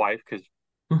these from my wife because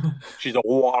she's a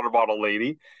water bottle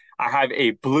lady. I have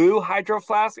a blue hydro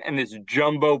flask and this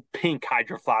jumbo pink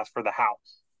hydro flask for the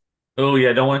house. oh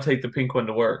yeah, don't want to take the pink one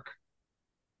to work.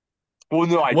 Well,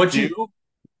 no, I What you? do,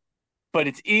 but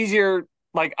it's easier.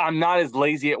 Like I'm not as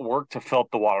lazy at work to fill up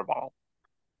the water bottle.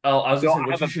 Oh, I was gonna So say I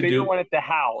what have you a should bigger do. one at the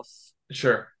house.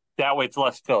 Sure, That way it's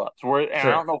less fill ups. And I don't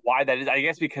sure. know why that is. I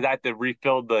guess because I have to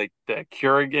refill the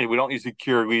Keurig. We don't use the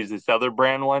Keurig. We use this other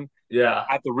brand one. Yeah,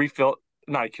 I have to refill,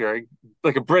 not a Keurig,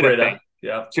 like a Brita thing. Brita.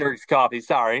 Yeah, Keurig's coffee,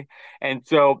 sorry. And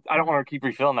so I don't want to keep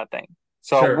refilling that thing.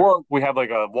 So at sure. work, we have like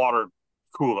a water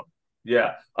cooler.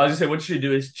 Yeah, I was gonna say what you should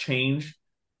do is change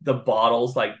the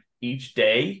bottles like each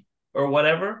day or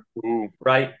whatever, Ooh.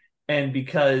 right? And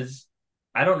because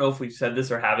I don't know if we've said this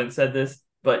or haven't said this,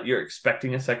 but you're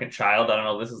expecting a second child. I don't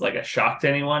know if this is like a shock to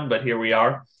anyone, but here we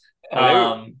are.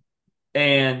 Hello. Um,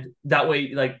 and that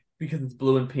way, like because it's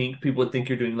blue and pink, people would think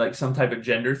you're doing like some type of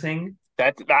gender thing.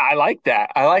 I like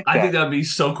that. I like I think that. that would be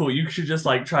so cool. You should just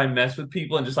like try and mess with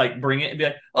people and just like bring it and be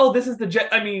like, "Oh, this is the jet."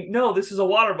 I mean, no, this is a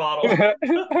water bottle.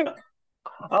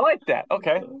 I like that.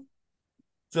 Okay.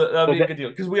 So that'd So be a good deal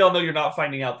because we all know you're not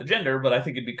finding out the gender, but I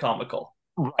think it'd be comical.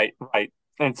 right, right.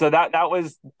 And so that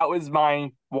was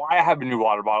my why I have a new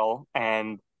water bottle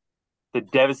and the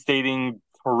devastating,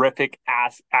 horrific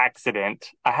ass accident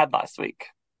I had last week.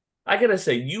 I gotta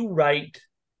say, you write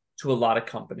to a lot of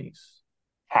companies.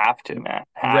 Have to, man.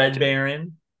 Have Red to.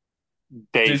 Baron,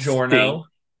 They stink. DiGiorno,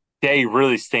 They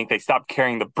really stink. They stopped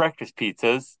carrying the breakfast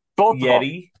pizzas. Both of them.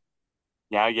 Yeti.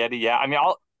 Yeah, Yeti. Yeah. I mean,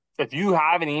 I'll if you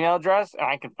have an email address and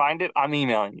I can find it, I'm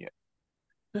emailing you.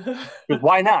 Because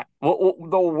why not? Well,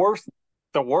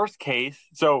 the worst case.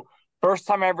 So first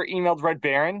time I ever emailed Red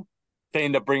Baron, they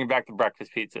end up bringing back the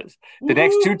breakfast pizzas. The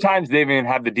next two Woo! times, they didn't even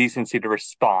have the decency to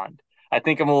respond. I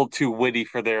think I'm a little too witty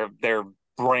for their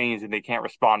brains, and they can't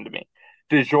respond to me.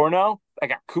 DiGiorno, I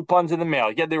got coupons in the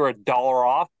mail. Yeah, they were $1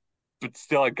 off, but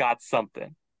still, I got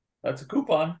something. That's a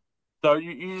coupon. So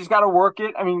you just got to work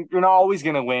it. I mean, you're not always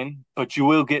going to win, but you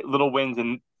will get little wins,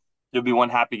 and you'll be one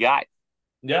happy guy.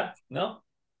 Yeah, no,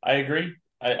 I agree.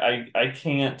 I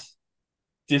can't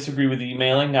disagree with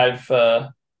emailing. I've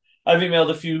emailed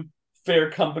a few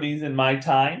fair companies in my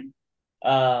time.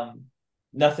 Um,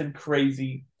 Nothing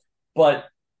crazy, but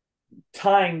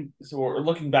tying so we're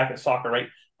looking back at soccer, right?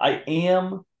 I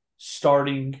am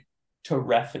starting to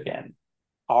ref again.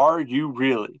 Are you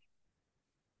really?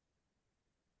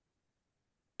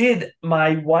 Did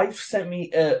my wife sent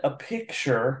me a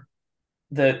picture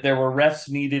that there were refs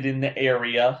needed in the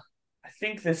area. I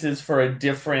think this is for a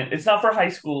different, it's not for high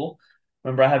school.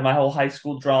 Remember, I had my whole high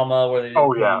school drama where they didn't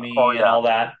Oh pay yeah. Oh me and yeah. all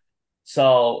that.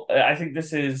 So I think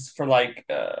this is for like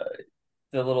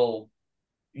the little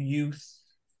youth,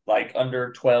 like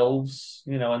under 12s,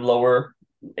 and lower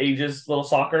ages, little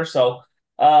soccer. So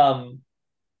um,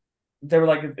 they were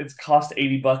like, it's cost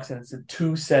 $80 and it's a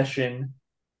 2 session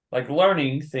like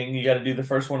learning thing. You got to do the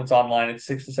first one, it's online, it's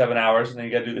 6 to 7 hours, and then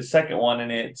you got to do the second one,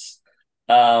 and it's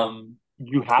um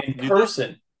You have in to do this?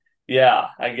 person. Yeah,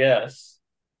 I guess.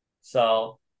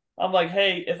 So I'm like,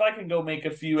 hey, if I can go make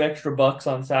a few extra bucks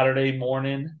on Saturday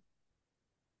morning,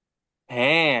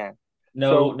 Man.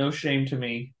 no, So no shame to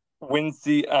me. when's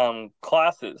the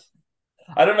classes?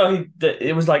 I don't know.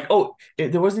 It was like,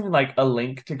 there wasn't even like a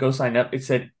link to go sign up. It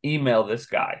said email this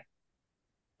guy,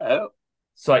 Oh.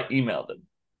 so I emailed him,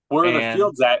 Where are the and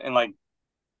fields at and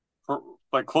for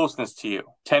like closeness to you?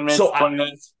 10 minutes, so 20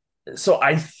 minutes?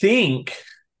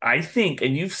 I think,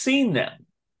 and you've seen them.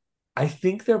 I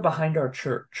think they're behind our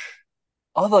church.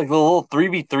 Oh, like the little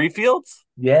 3v3 fields?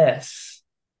 Yes.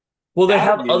 Well, they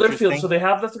That'll have be other fields. So interesting. they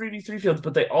have the 3v3 fields,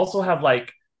 but they also have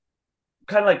like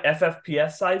kind of like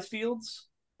FFPS size fields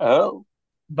Oh.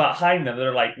 behind them that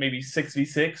are like maybe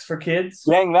 6v6 for kids.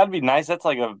 Dang, that'd be nice. That's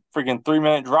like a freaking 3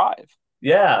 minute drive.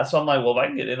 Yeah. So I'm like, well, if I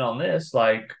can get in on this,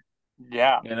 like,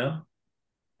 Yeah. you know,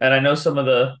 and I know some of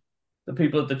the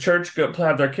people at the church go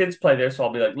have their kids play there. So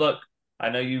I'll be like, look, I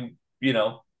know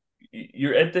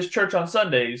you're at this church on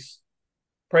Sundays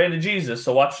praying to Jesus.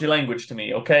 So watch your language to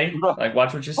me, okay? Like,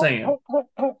 watch what you're saying.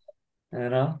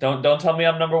 Don't tell me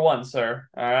I'm number one, sir.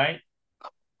 All right.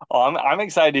 Oh, I'm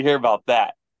excited to hear about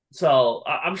that. So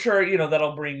I'm sure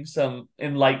that'll bring some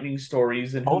enlightening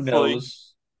stories, and who Hopefully.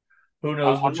 knows, who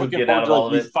knows I'm what you'll looking get out forward of to like all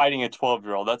of you it. fighting a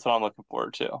 12-year-old. That's what I'm looking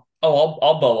forward to. Oh,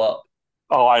 I'll bow up.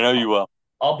 Oh, I know you I'll, will.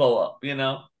 I'll bow up.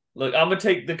 Look, I'm gonna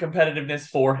take the competitiveness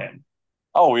for him.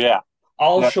 Oh yeah.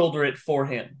 I'll No, shoulder it for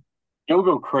him. you'll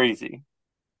go crazy.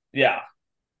 Yeah,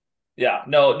 yeah.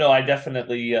 No, no, I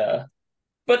definitely.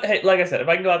 But hey, like I said, if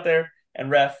I can go out there and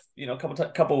ref,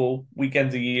 couple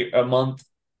weekends a month,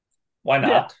 why Yeah.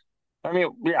 not? I mean,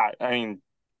 yeah. I mean,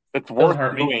 it's Doesn't worth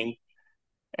hurt me. doing.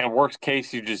 And worst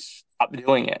case, you just stop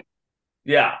doing it.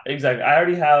 Yeah, exactly. I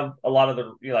already have a lot of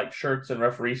the like shirts and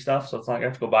referee stuff, so it's not like I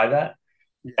have to go buy that.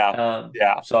 Yeah.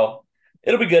 Yeah. So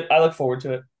it'll be good. I look forward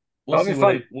to it. We'll That'll see be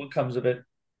fun. what comes of it.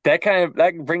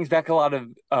 That brings back a lot of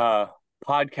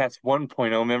podcast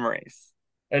 1.0 memories.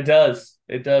 It does.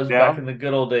 It does. Yeah. Back in the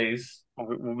good old days.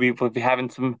 We'll be having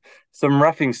some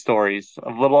roughing stories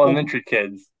of little Well, elementary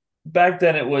kids. back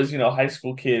then it was high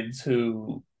school kids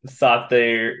who thought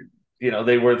they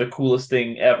were the coolest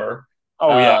thing ever.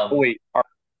 Oh yeah. Oh, Um, wait, are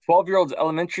 12-year-olds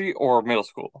elementary or middle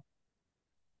school?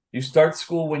 you start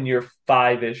school when you're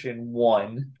five-ish in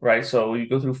one, right? So you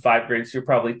go through 5 grades. So you're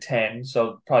probably 10,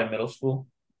 so probably middle school.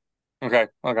 Okay,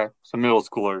 okay. So middle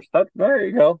schoolers. There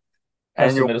you go.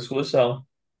 Has And some middle schoolers, so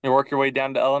you work your way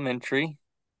down to elementary.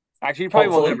 Actually, you probably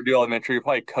will never hopefully, do elementary. You're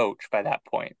probably coach by that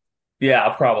point. yeah,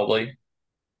 probably.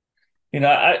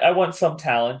 I want some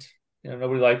talent.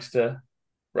 Nobody likes to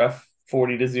ref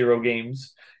 40-0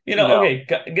 games. No. Okay,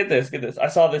 get this, get this. I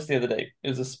saw this the other day. It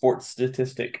was a sports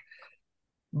statistic.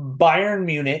 Bayern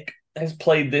Munich has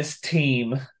played this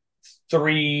team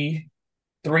three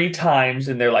three times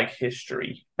in their like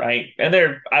history, right? And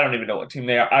I don't even know what team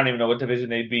they are. I don't even know what division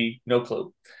they'd be. No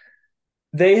clue.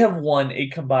 They have won a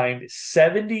combined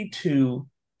 72-3.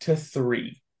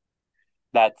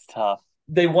 That's tough.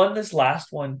 They won this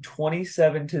last one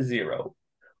 27-0.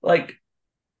 Like,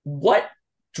 what Why?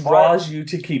 draws you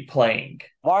to keep playing?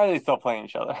 Why are they still playing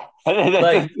each other?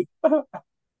 Like,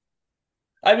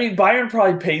 I mean, Bayern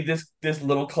probably paid this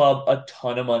little club a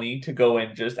ton of money to go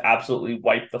and just absolutely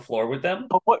wipe the floor with them.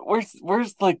 But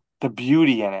where's like the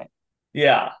beauty in it?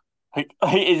 Yeah,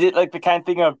 Is it like the kind of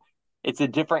thing of it's a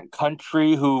different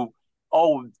country who,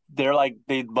 oh, they're like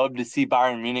they'd love to see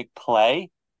Bayern Munich play,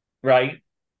 right.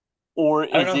 or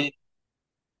I don't is know. it?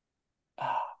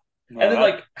 And Man, then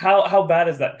like how bad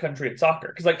is that country at soccer?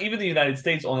 Because like even the United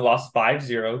States only lost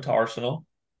 5-0 to Arsenal.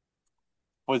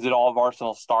 was it all of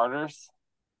Arsenal starters?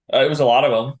 It was a lot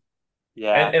of them,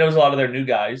 Yeah, and it was a lot of their new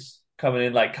guys coming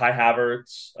in, like Kai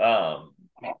Havertz,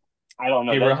 I don't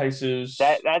know Gabriel Jesus.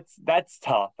 that's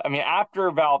tough. I mean, after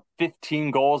about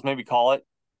 15 goals, maybe call it.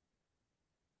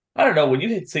 I don't know when you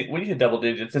hit double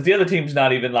digits, if the other team's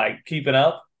not even like keeping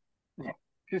up.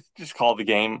 Just call the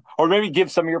game, or maybe give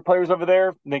some of your players over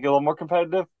there, make it a little more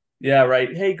competitive. Yeah,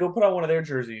 right. Hey, go put on one of their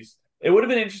jerseys. It would have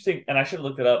been interesting, and I should have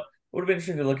looked it up. It would have been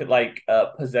interesting to look at like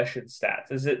possession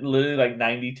stats. Is it literally like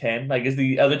 90-10? Like is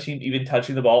the other team even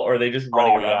touching the ball or are they just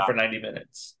running Oh around yeah, for 90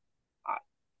 minutes?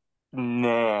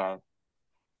 man.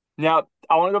 Now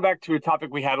I want to go back to a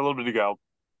topic we had a little bit ago.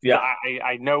 Yeah.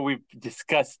 I know we've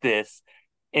discussed this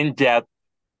in depth.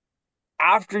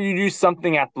 After you do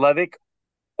something athletic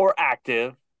or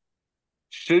active,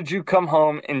 should you come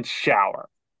home and shower?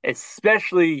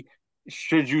 Especially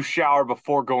should you shower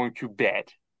before going to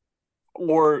bed?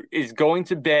 Or is going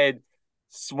to bed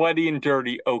sweaty and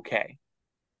dirty okay?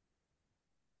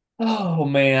 Oh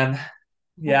man.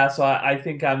 Yeah, so I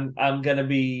think I'm gonna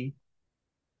be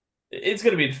it's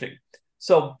gonna be interesting.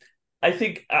 So I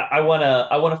think I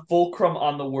wanna fulcrum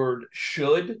on the word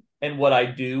should and what I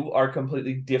do are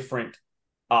completely different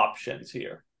options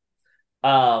here.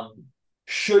 Um,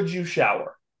 should you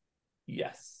shower?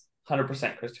 Yes.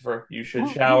 100% Christopher. You should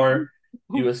shower.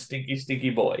 You a stinky, stinky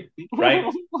boy, right?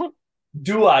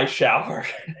 Do I shower?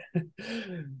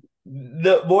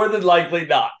 No, more than likely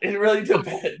not. It really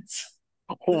depends.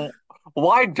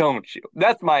 Why don't you?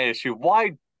 That's my issue.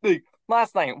 Why, like,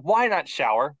 last night, why not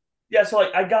shower? Yeah, so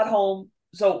like I got home.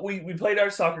 So we played our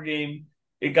soccer game.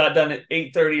 It got done at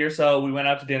 8:30 or so. We went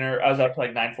out to dinner. I was out to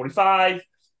like 9:45.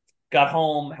 Got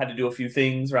home, had to do a few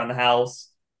things around the house.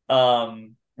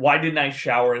 Why didn't I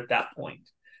shower at that point?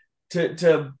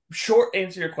 To short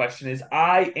answer your question is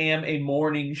I am a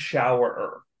morning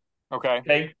showerer. Okay.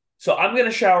 Okay. So I'm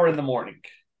gonna shower in the morning.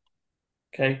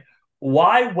 Okay.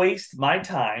 Why waste my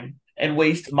time and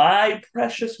waste my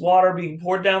precious water being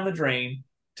poured down the drain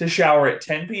to shower at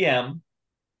 10 p.m.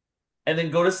 and then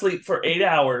go to sleep for 8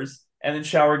 hours and then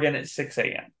shower again at 6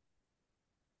 a.m.?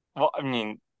 Well, I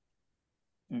mean,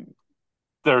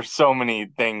 there's so many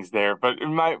things there, but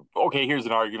okay, here's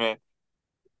an argument.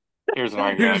 Here's an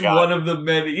argument I Here's got. one of the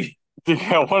many.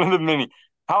 Yeah, one of the many.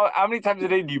 How many times a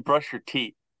day do you brush your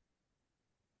teeth?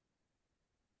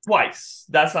 Twice.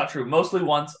 That's not true. Mostly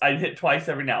once. I hit twice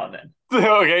every now and then.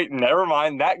 Okay, never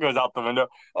mind. That goes out the window.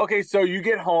 Okay, so you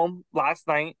get home last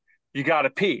night, you gotta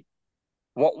pee.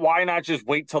 Why not just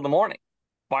wait till the morning?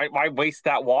 Why waste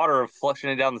that water of flushing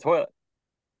it down the toilet?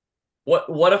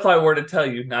 What if I were to tell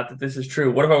you, not that this is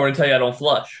true, what if I were to tell you I don't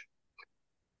flush?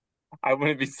 I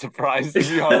wouldn't be surprised to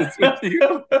be honest with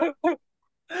you.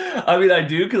 I mean, I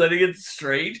do because I think it's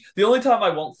strange. The only time I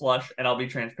won't flush, and I'll be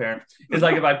transparent, is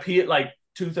like if I pee at like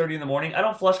 2:30 in the morning. I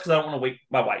don't flush because I don't want to wake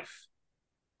my wife.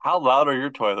 How loud are your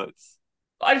toilets?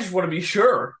 I just want to be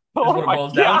sure, is Oh what it my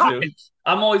boils down god! to.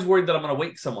 I'm always worried that I'm going to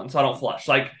wake someone, so I don't flush.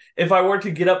 Like if I were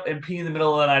to get up and pee in the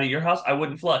middle of the night at your house, I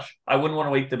wouldn't flush. I wouldn't want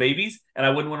to wake the babies, and I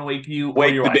wouldn't want to wake you or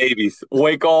Wake your the wife. babies.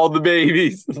 Wake all the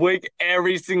babies. Wake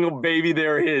every single baby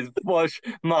there is. Flush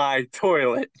my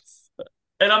toilets.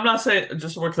 And I'm not saying,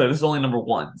 just so we're clear, this is only number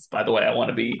ones, by the way. I want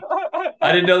to be,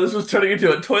 I didn't know this was turning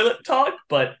into a toilet talk,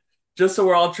 but just so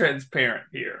we're all transparent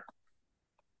here. Yeah,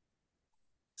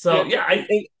 So, yeah,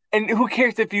 and who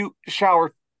cares if you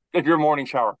shower, if you're a morning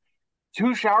shower?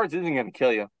 2 showers isn't going to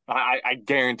kill you. I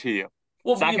guarantee you.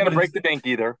 well, It's not yeah, going to but break the bank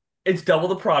either. it's double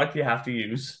the product you have to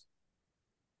use.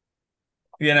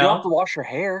 You You don't have to know? wash your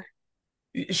hair.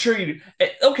 Sure you do.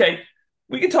 Okay,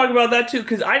 we can talk about that too,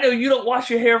 because I know you don't wash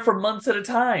your hair for months at a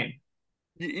time.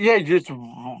 Yeah, you just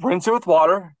rinse it with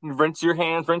water, rinse your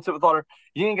hands, rinse it with water.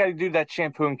 You ain't got to do that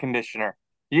shampoo and conditioner.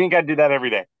 You ain't got to do that every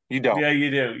day. You don't. Yeah,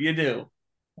 you do. You do.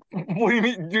 What do you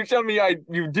mean? You're telling me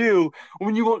you do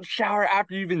when you won't shower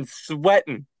after you've been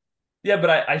sweating? Yeah, but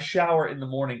I shower in the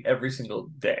morning every single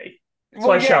day. So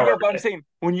Well, I yeah, shower yeah, every but I'm day. saying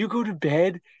when you go to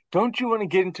bed, don't you want to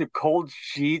get into cold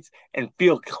sheets and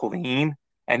feel clean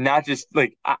and not just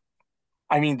like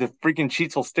I mean the freaking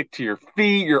sheets will stick to your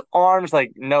feet, your arms,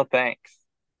 like no thanks.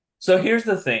 So here's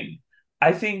the thing.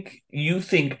 I think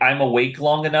I'm awake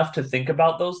long enough to think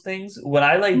about those things. When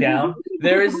I lay down,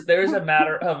 there is a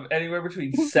matter of anywhere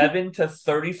between 7 to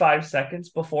 35 seconds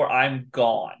before I'm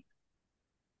gone.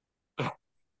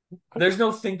 There's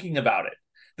no thinking about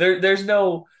it. There's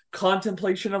no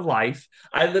contemplation of life.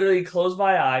 I literally close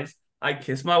my eyes, I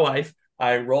kiss my wife,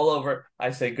 I roll over,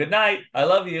 I say good night, I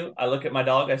love you. I look at my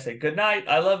dog, I say good night,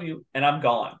 I love you, and I'm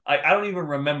gone. I don't even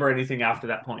remember anything after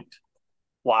that point.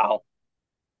 Wow.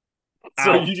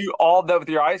 So you Out. do all that with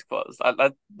your eyes closed.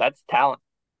 That's talent.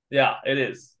 Yeah, it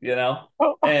is, you know?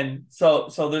 And so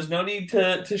there's no need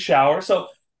to shower. So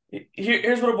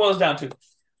here's what it boils down to.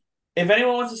 If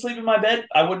anyone wants to sleep in my bed,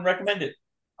 I wouldn't recommend it.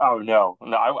 Oh no,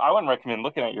 no, I wouldn't recommend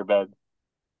looking at your bed.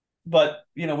 But,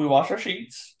 we wash our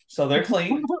sheets, so they're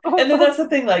clean. And then that's the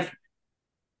thing, like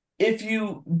if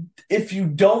you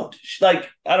don't like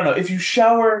I don't know, if you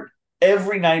shower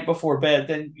every night before bed,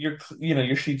 then your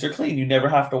sheets are clean. You never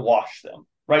have to wash them,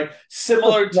 right? That's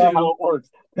Similar not how to it works.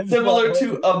 That's not Similar how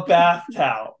to a bath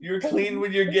towel. You're clean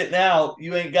when you're getting out.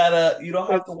 You don't have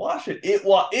to it's, wash it.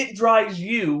 It dries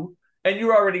you and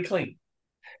you're already clean.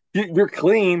 you're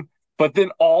clean, but then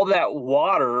all that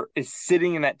water is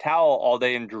sitting in that towel all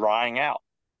day and drying out.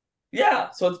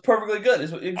 Yeah, so it's perfectly good.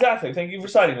 Exactly. Thank you for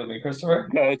siding with me, Christopher.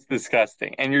 No, it's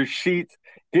disgusting. And your sheets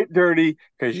get dirty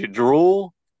because you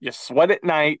drool, you sweat at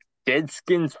night, dead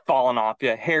skin's falling off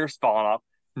you, hair's falling off.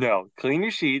 No, clean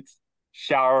your sheets,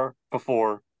 shower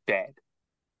before bed.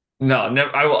 No,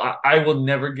 never. I will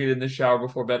never get in the shower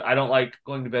before bed. I don't like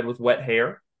going to bed with wet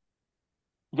hair.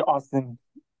 Austin,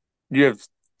 you have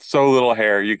so little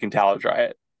hair, you can towel dry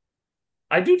it.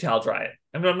 I do towel dry it.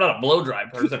 I mean, I'm not a blow dry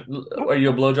person. Are you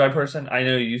a blow dry person? I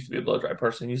know you used to be a blow dry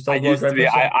person. You I still a blow used dry to be.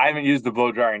 I, person? I haven't used the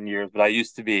blow dryer in years, but I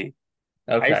used to be.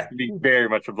 I used Okay. to be very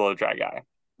much a blow dry guy.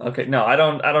 Okay. No, I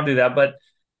don't do that, but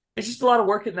it's just a lot of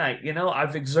work at night.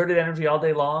 I've exerted energy all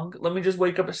day long. Let me just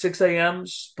wake up at 6 a.m.,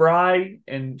 spry,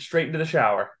 and straight into the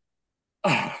shower.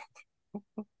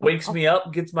 Wakes me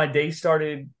up, gets my day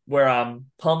started where I'm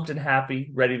pumped and happy,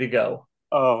 ready to go.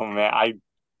 Oh man, I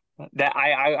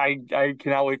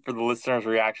cannot wait for the listeners'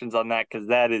 reactions on that because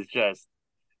that is just.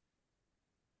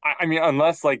 I mean,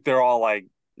 unless like they're all like,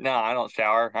 no, I don't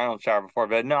shower. I don't shower before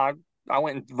bed. No, I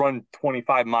went and run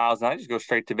 25 miles and I just go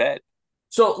straight to bed.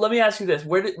 So let me ask you this: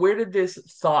 where did this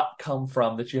thought come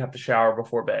from that you have to shower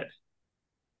before bed?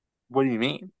 What do you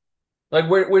mean? Like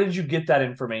where did you get that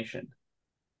information?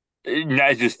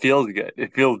 It just feels good.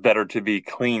 It feels better to be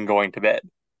clean going to bed.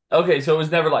 Okay, so it was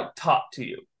never like taught to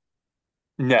you.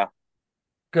 No,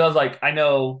 Because I was like, I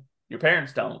know your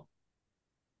parents don't.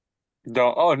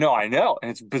 don't. Oh no, I know, and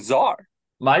it's bizarre.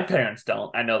 My parents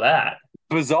don't. I know that.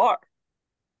 Bizarre.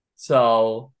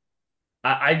 So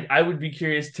I would be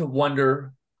curious to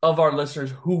wonder of our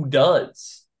listeners who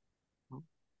does.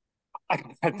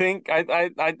 I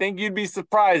think you'd be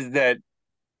surprised that.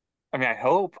 I mean, I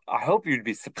hope you'd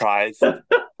be surprised. I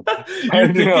You're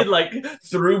thinking know. like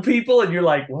through people, and you're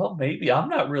like, well, maybe I'm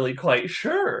not really quite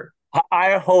sure.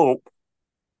 I hope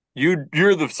you're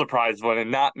the surprised one and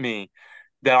not me.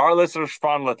 That our listeners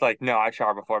respond with like, no, I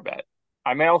shower before bed.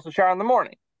 I may also shower in the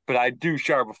morning, but I do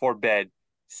shower before bed,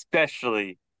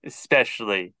 especially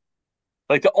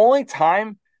like the only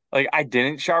time like I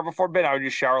didn't shower before bed, I would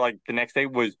just shower like the next day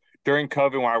was during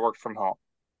COVID when I worked from home.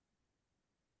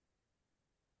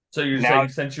 So you're Now, saying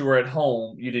since you were at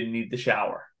home, you didn't need the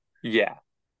shower. yeah,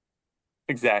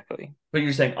 exactly. But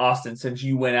you're saying, Austin, since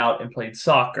you went out and played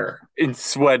soccer, And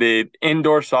sweated,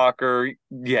 indoor soccer,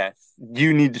 yes,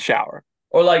 you need to shower.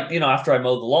 or like, after I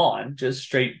mow the lawn, just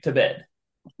straight to bed.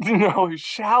 No,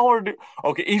 shower.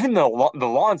 Okay, even the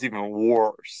lawn's even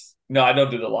worse No, I don't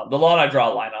do the lawn. The lawn I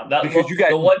draw a line on. because you got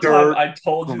The one time dirt, I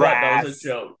told you that was a grass.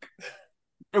 joke.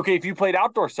 Okay, if you played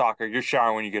outdoor soccer, you're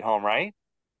showering when you get home, right?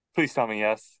 Please tell me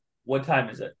yes. What time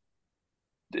is it?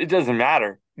 It doesn't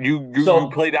matter. You So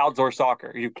played outdoor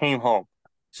soccer. You came home.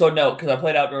 so no, because I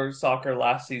played outdoor soccer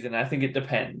last season. I think it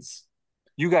depends.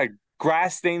 You got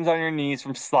grass stains on your knees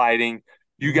from sliding.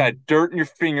 You Mhm. got dirt in your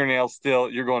fingernails still.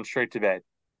 You're going straight to bed.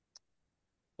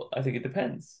 Well, I think it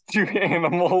depends. You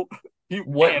animal. You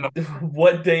What animal.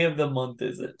 what day of the month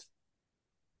is it?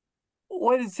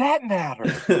 What does that matter?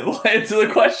 Well, answer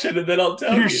the question and then I'll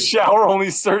tell You you. shower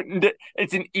only certain day.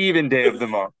 It's an even day of the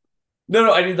month. No,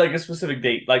 no, I need like a specific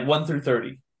date, like 1 through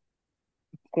 30.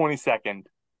 22nd.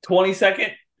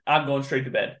 22nd, I'm going straight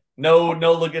to bed. No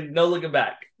looking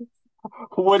back.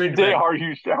 What Straight to day bed. are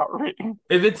you showering?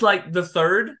 If it's like the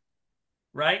third,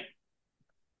 right?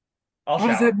 I'll What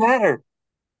does that shower. matter?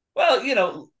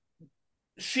 Well,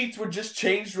 sheets were just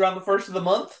changed around the first of the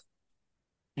month.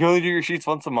 You only do your sheets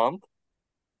once a month?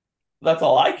 That's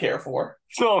all I care for.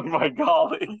 Oh my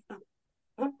golly.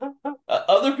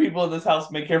 Other people in this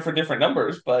house may care for different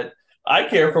numbers, but I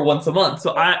care for once a month.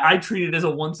 So I treat it as a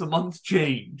once a month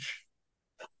change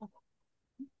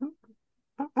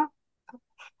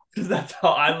because that's how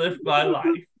I live my life.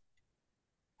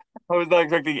 I was not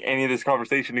expecting any of this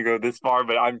conversation to go this far,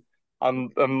 but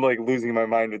I'm like losing my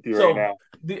mind with you right So now.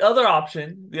 the other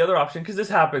option, because this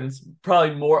happens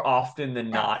probably more often than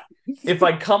not. If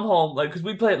I come home, like, because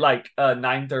we play at like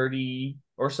 9:30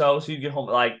 or so you get home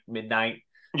at like midnight.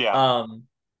 Yeah. Um,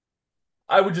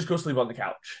 I would just go sleep on the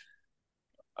couch,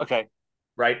 Okay.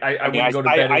 right? I I mean, wouldn't go to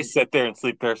bed. I sit there and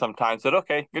sleep there sometimes, but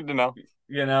okay, good to know.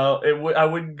 I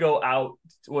wouldn't go out.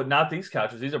 Well, not these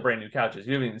couches. These are brand new couches.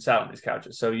 You haven't even sat on these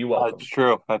couches, so you're That's welcome.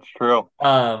 true. That's true.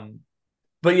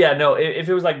 But yeah, no. If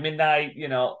it was like midnight,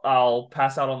 I'll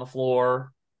pass out on the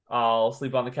floor. I'll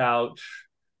sleep on the couch.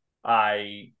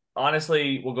 I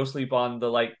honestly will go sleep on the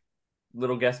like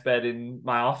little guest bed in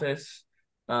my office.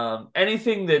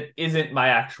 Anything that isn't my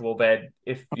actual bed,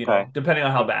 if Okay. depending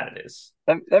on how bad it is.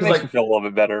 That Because makes me like feel a little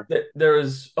bit better. there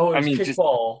was it I was mean, just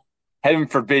kickball. heaven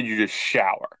forbid you just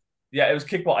shower. Yeah, it was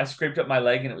kickball. I scraped up my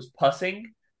leg and it was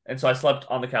pussing, and so I slept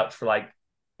on the couch for like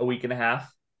a week and a half.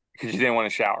 Because you didn't want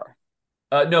to shower.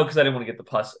 No, because I didn't want to get the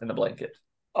pus in the blanket.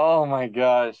 Oh my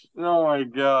gosh. Oh my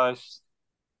gosh.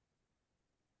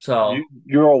 So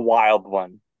You're a wild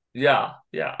one. yeah,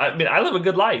 yeah. I mean, I live a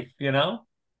good life.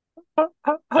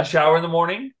 I shower in the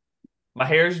morning. My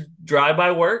hair's dry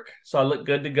by work, so I look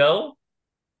good to go.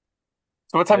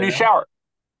 So what time You do you know,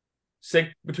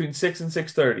 shower? between 6 and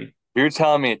 6:30. You're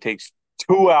telling me it takes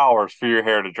 2 hours for your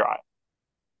hair to dry.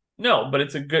 No, but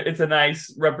it's a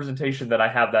nice representation that I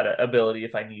have that ability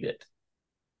if I need it.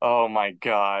 Oh my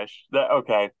gosh.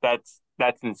 Okay, that's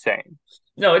insane.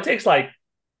 No, it takes like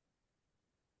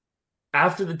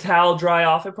after the towel dry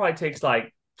off, it probably takes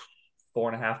like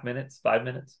 4.5 minutes, 5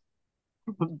 minutes.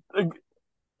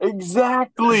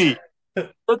 Exactly.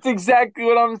 That's exactly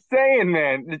what I'm saying,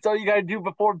 man. It's all you gotta do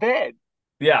before bed.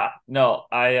 Yeah, no,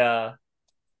 I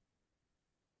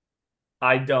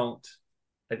don't.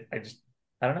 I just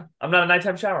I don't know. I'm not a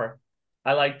nighttime shower.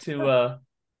 I like to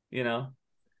you know,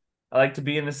 I like to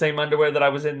be in the same underwear that I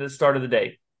was in the start of the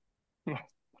day.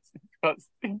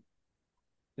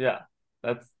 Yeah.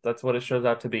 That's what it shows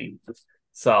out to be.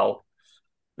 So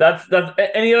that's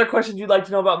any other questions you'd like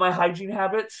to know about my hygiene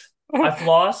habits? I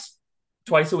floss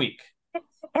twice a week.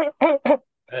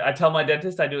 I tell my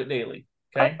dentist I do it daily.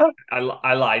 Okay.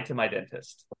 I lied to my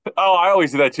dentist. Oh, I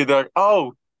always do that too. They're like,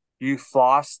 "Oh, you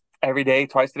floss every day,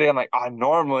 twice a day." I'm like, "I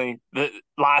normally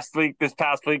last week, this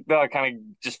past week, though, I kind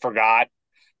of just forgot." I was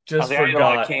Just like, "I ate a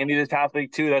lot of forgot. candy this past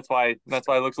week too. That's why it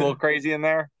looks a little crazy in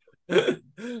there."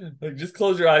 Like, just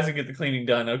close your eyes and get the cleaning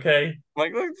done, okay? I'm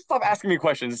like, "Look, stop asking me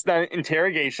questions. It's not an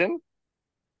interrogation,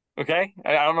 okay?"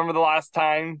 I don't remember the last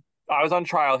time I was on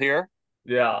trial here.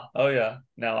 Yeah. Oh yeah.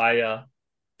 No, I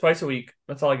twice a week.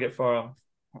 That's all I get for them.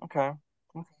 Okay,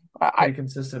 I Pretty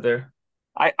consistent there.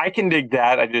 I can dig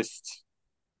that. I just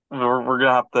we're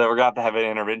gonna have to have an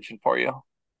intervention for you.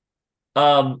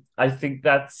 I think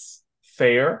that's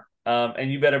fair.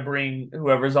 And you better bring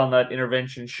whoever's on that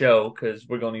intervention show because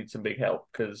we're gonna need some big help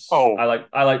because Oh, I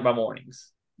like my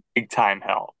mornings. big time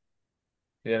hell.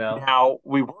 You know. Now,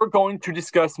 we were going to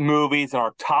discuss movies and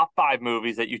our top 5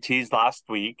 movies that you teased last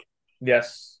week,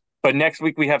 Yes. but next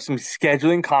week we have some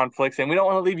scheduling conflicts, and we don't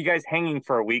want to leave you guys hanging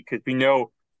for a week because we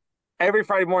know every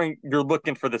Friday morning you're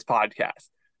looking for this podcast.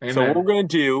 So what we're Amen. going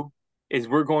to do is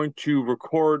we're going to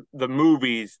record the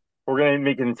movies. We're going to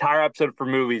make an entire episode for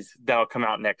movies that'll come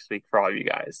out next week for all of you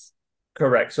guys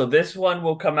Correct. So this one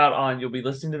will come out on. You'll be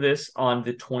listening to this on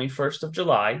the 21st of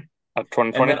July, of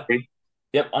and then 2023.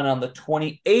 yep, and on the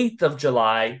 28th of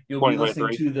July, you'll be listening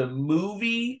 2023. to the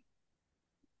movie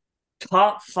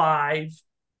top five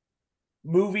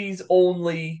movies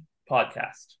only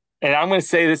podcast. And I'm going to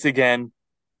say this again.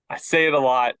 I say it a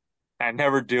lot. I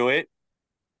never do it.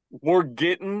 We're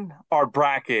getting our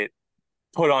bracket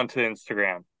put onto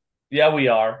Instagram. Yeah, we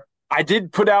are. I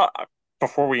did put out,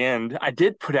 before we end, I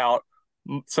did put out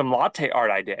some latte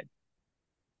art I did.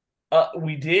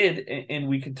 We did, and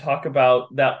we can talk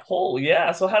about that poll.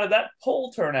 Yeah. So how did that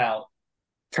poll turn out?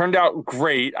 Turned out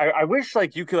great. I wish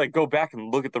like you could like go back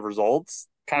and look at the results.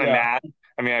 Kind of Yeah. mad.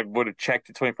 I mean, I would have checked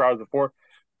it 24 hours before,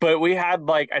 but we had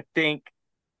like I think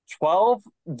 12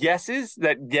 guesses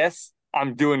that yes,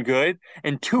 I'm doing good,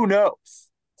 and 2 no's.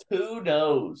 Who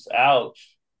knows?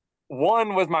 Ouch.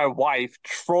 One was my wife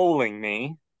trolling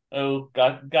me, Oh,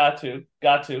 got to.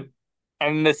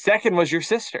 and the second was your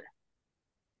sister.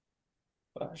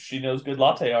 She knows good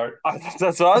latte art.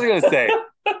 That's what I was gonna say.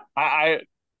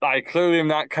 I clearly am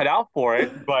not cut out for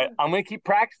it, but I'm gonna keep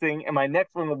practicing, and my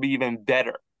next one will be even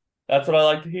better. That's what I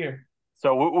like to hear.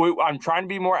 So I'm trying to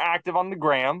be more active on the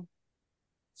gram.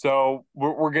 So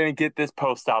we're gonna get this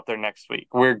post out there next week.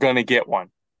 We're gonna get one.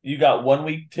 You got 1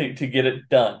 week to get it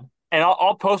done. And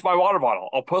I'll post my water bottle.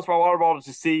 I'll post my water bottle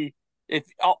to see if.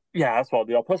 Oh, yeah, that's what I'll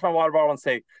do. I'll post my water bottle and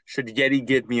say, "Should Yeti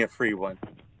give me a free one?"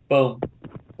 Boom.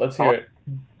 Let's hear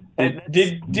it.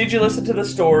 Did you listen to the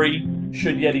story?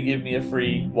 Should Yeti give me a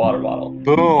free water bottle?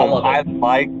 Boom. I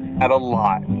like that a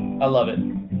lot. I love it.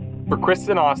 For Chris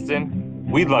and Austin,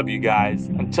 we love you guys.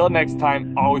 Until next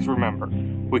time, always remember,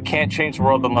 we can't change the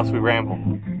world unless we ramble.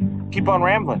 Keep on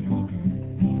rambling.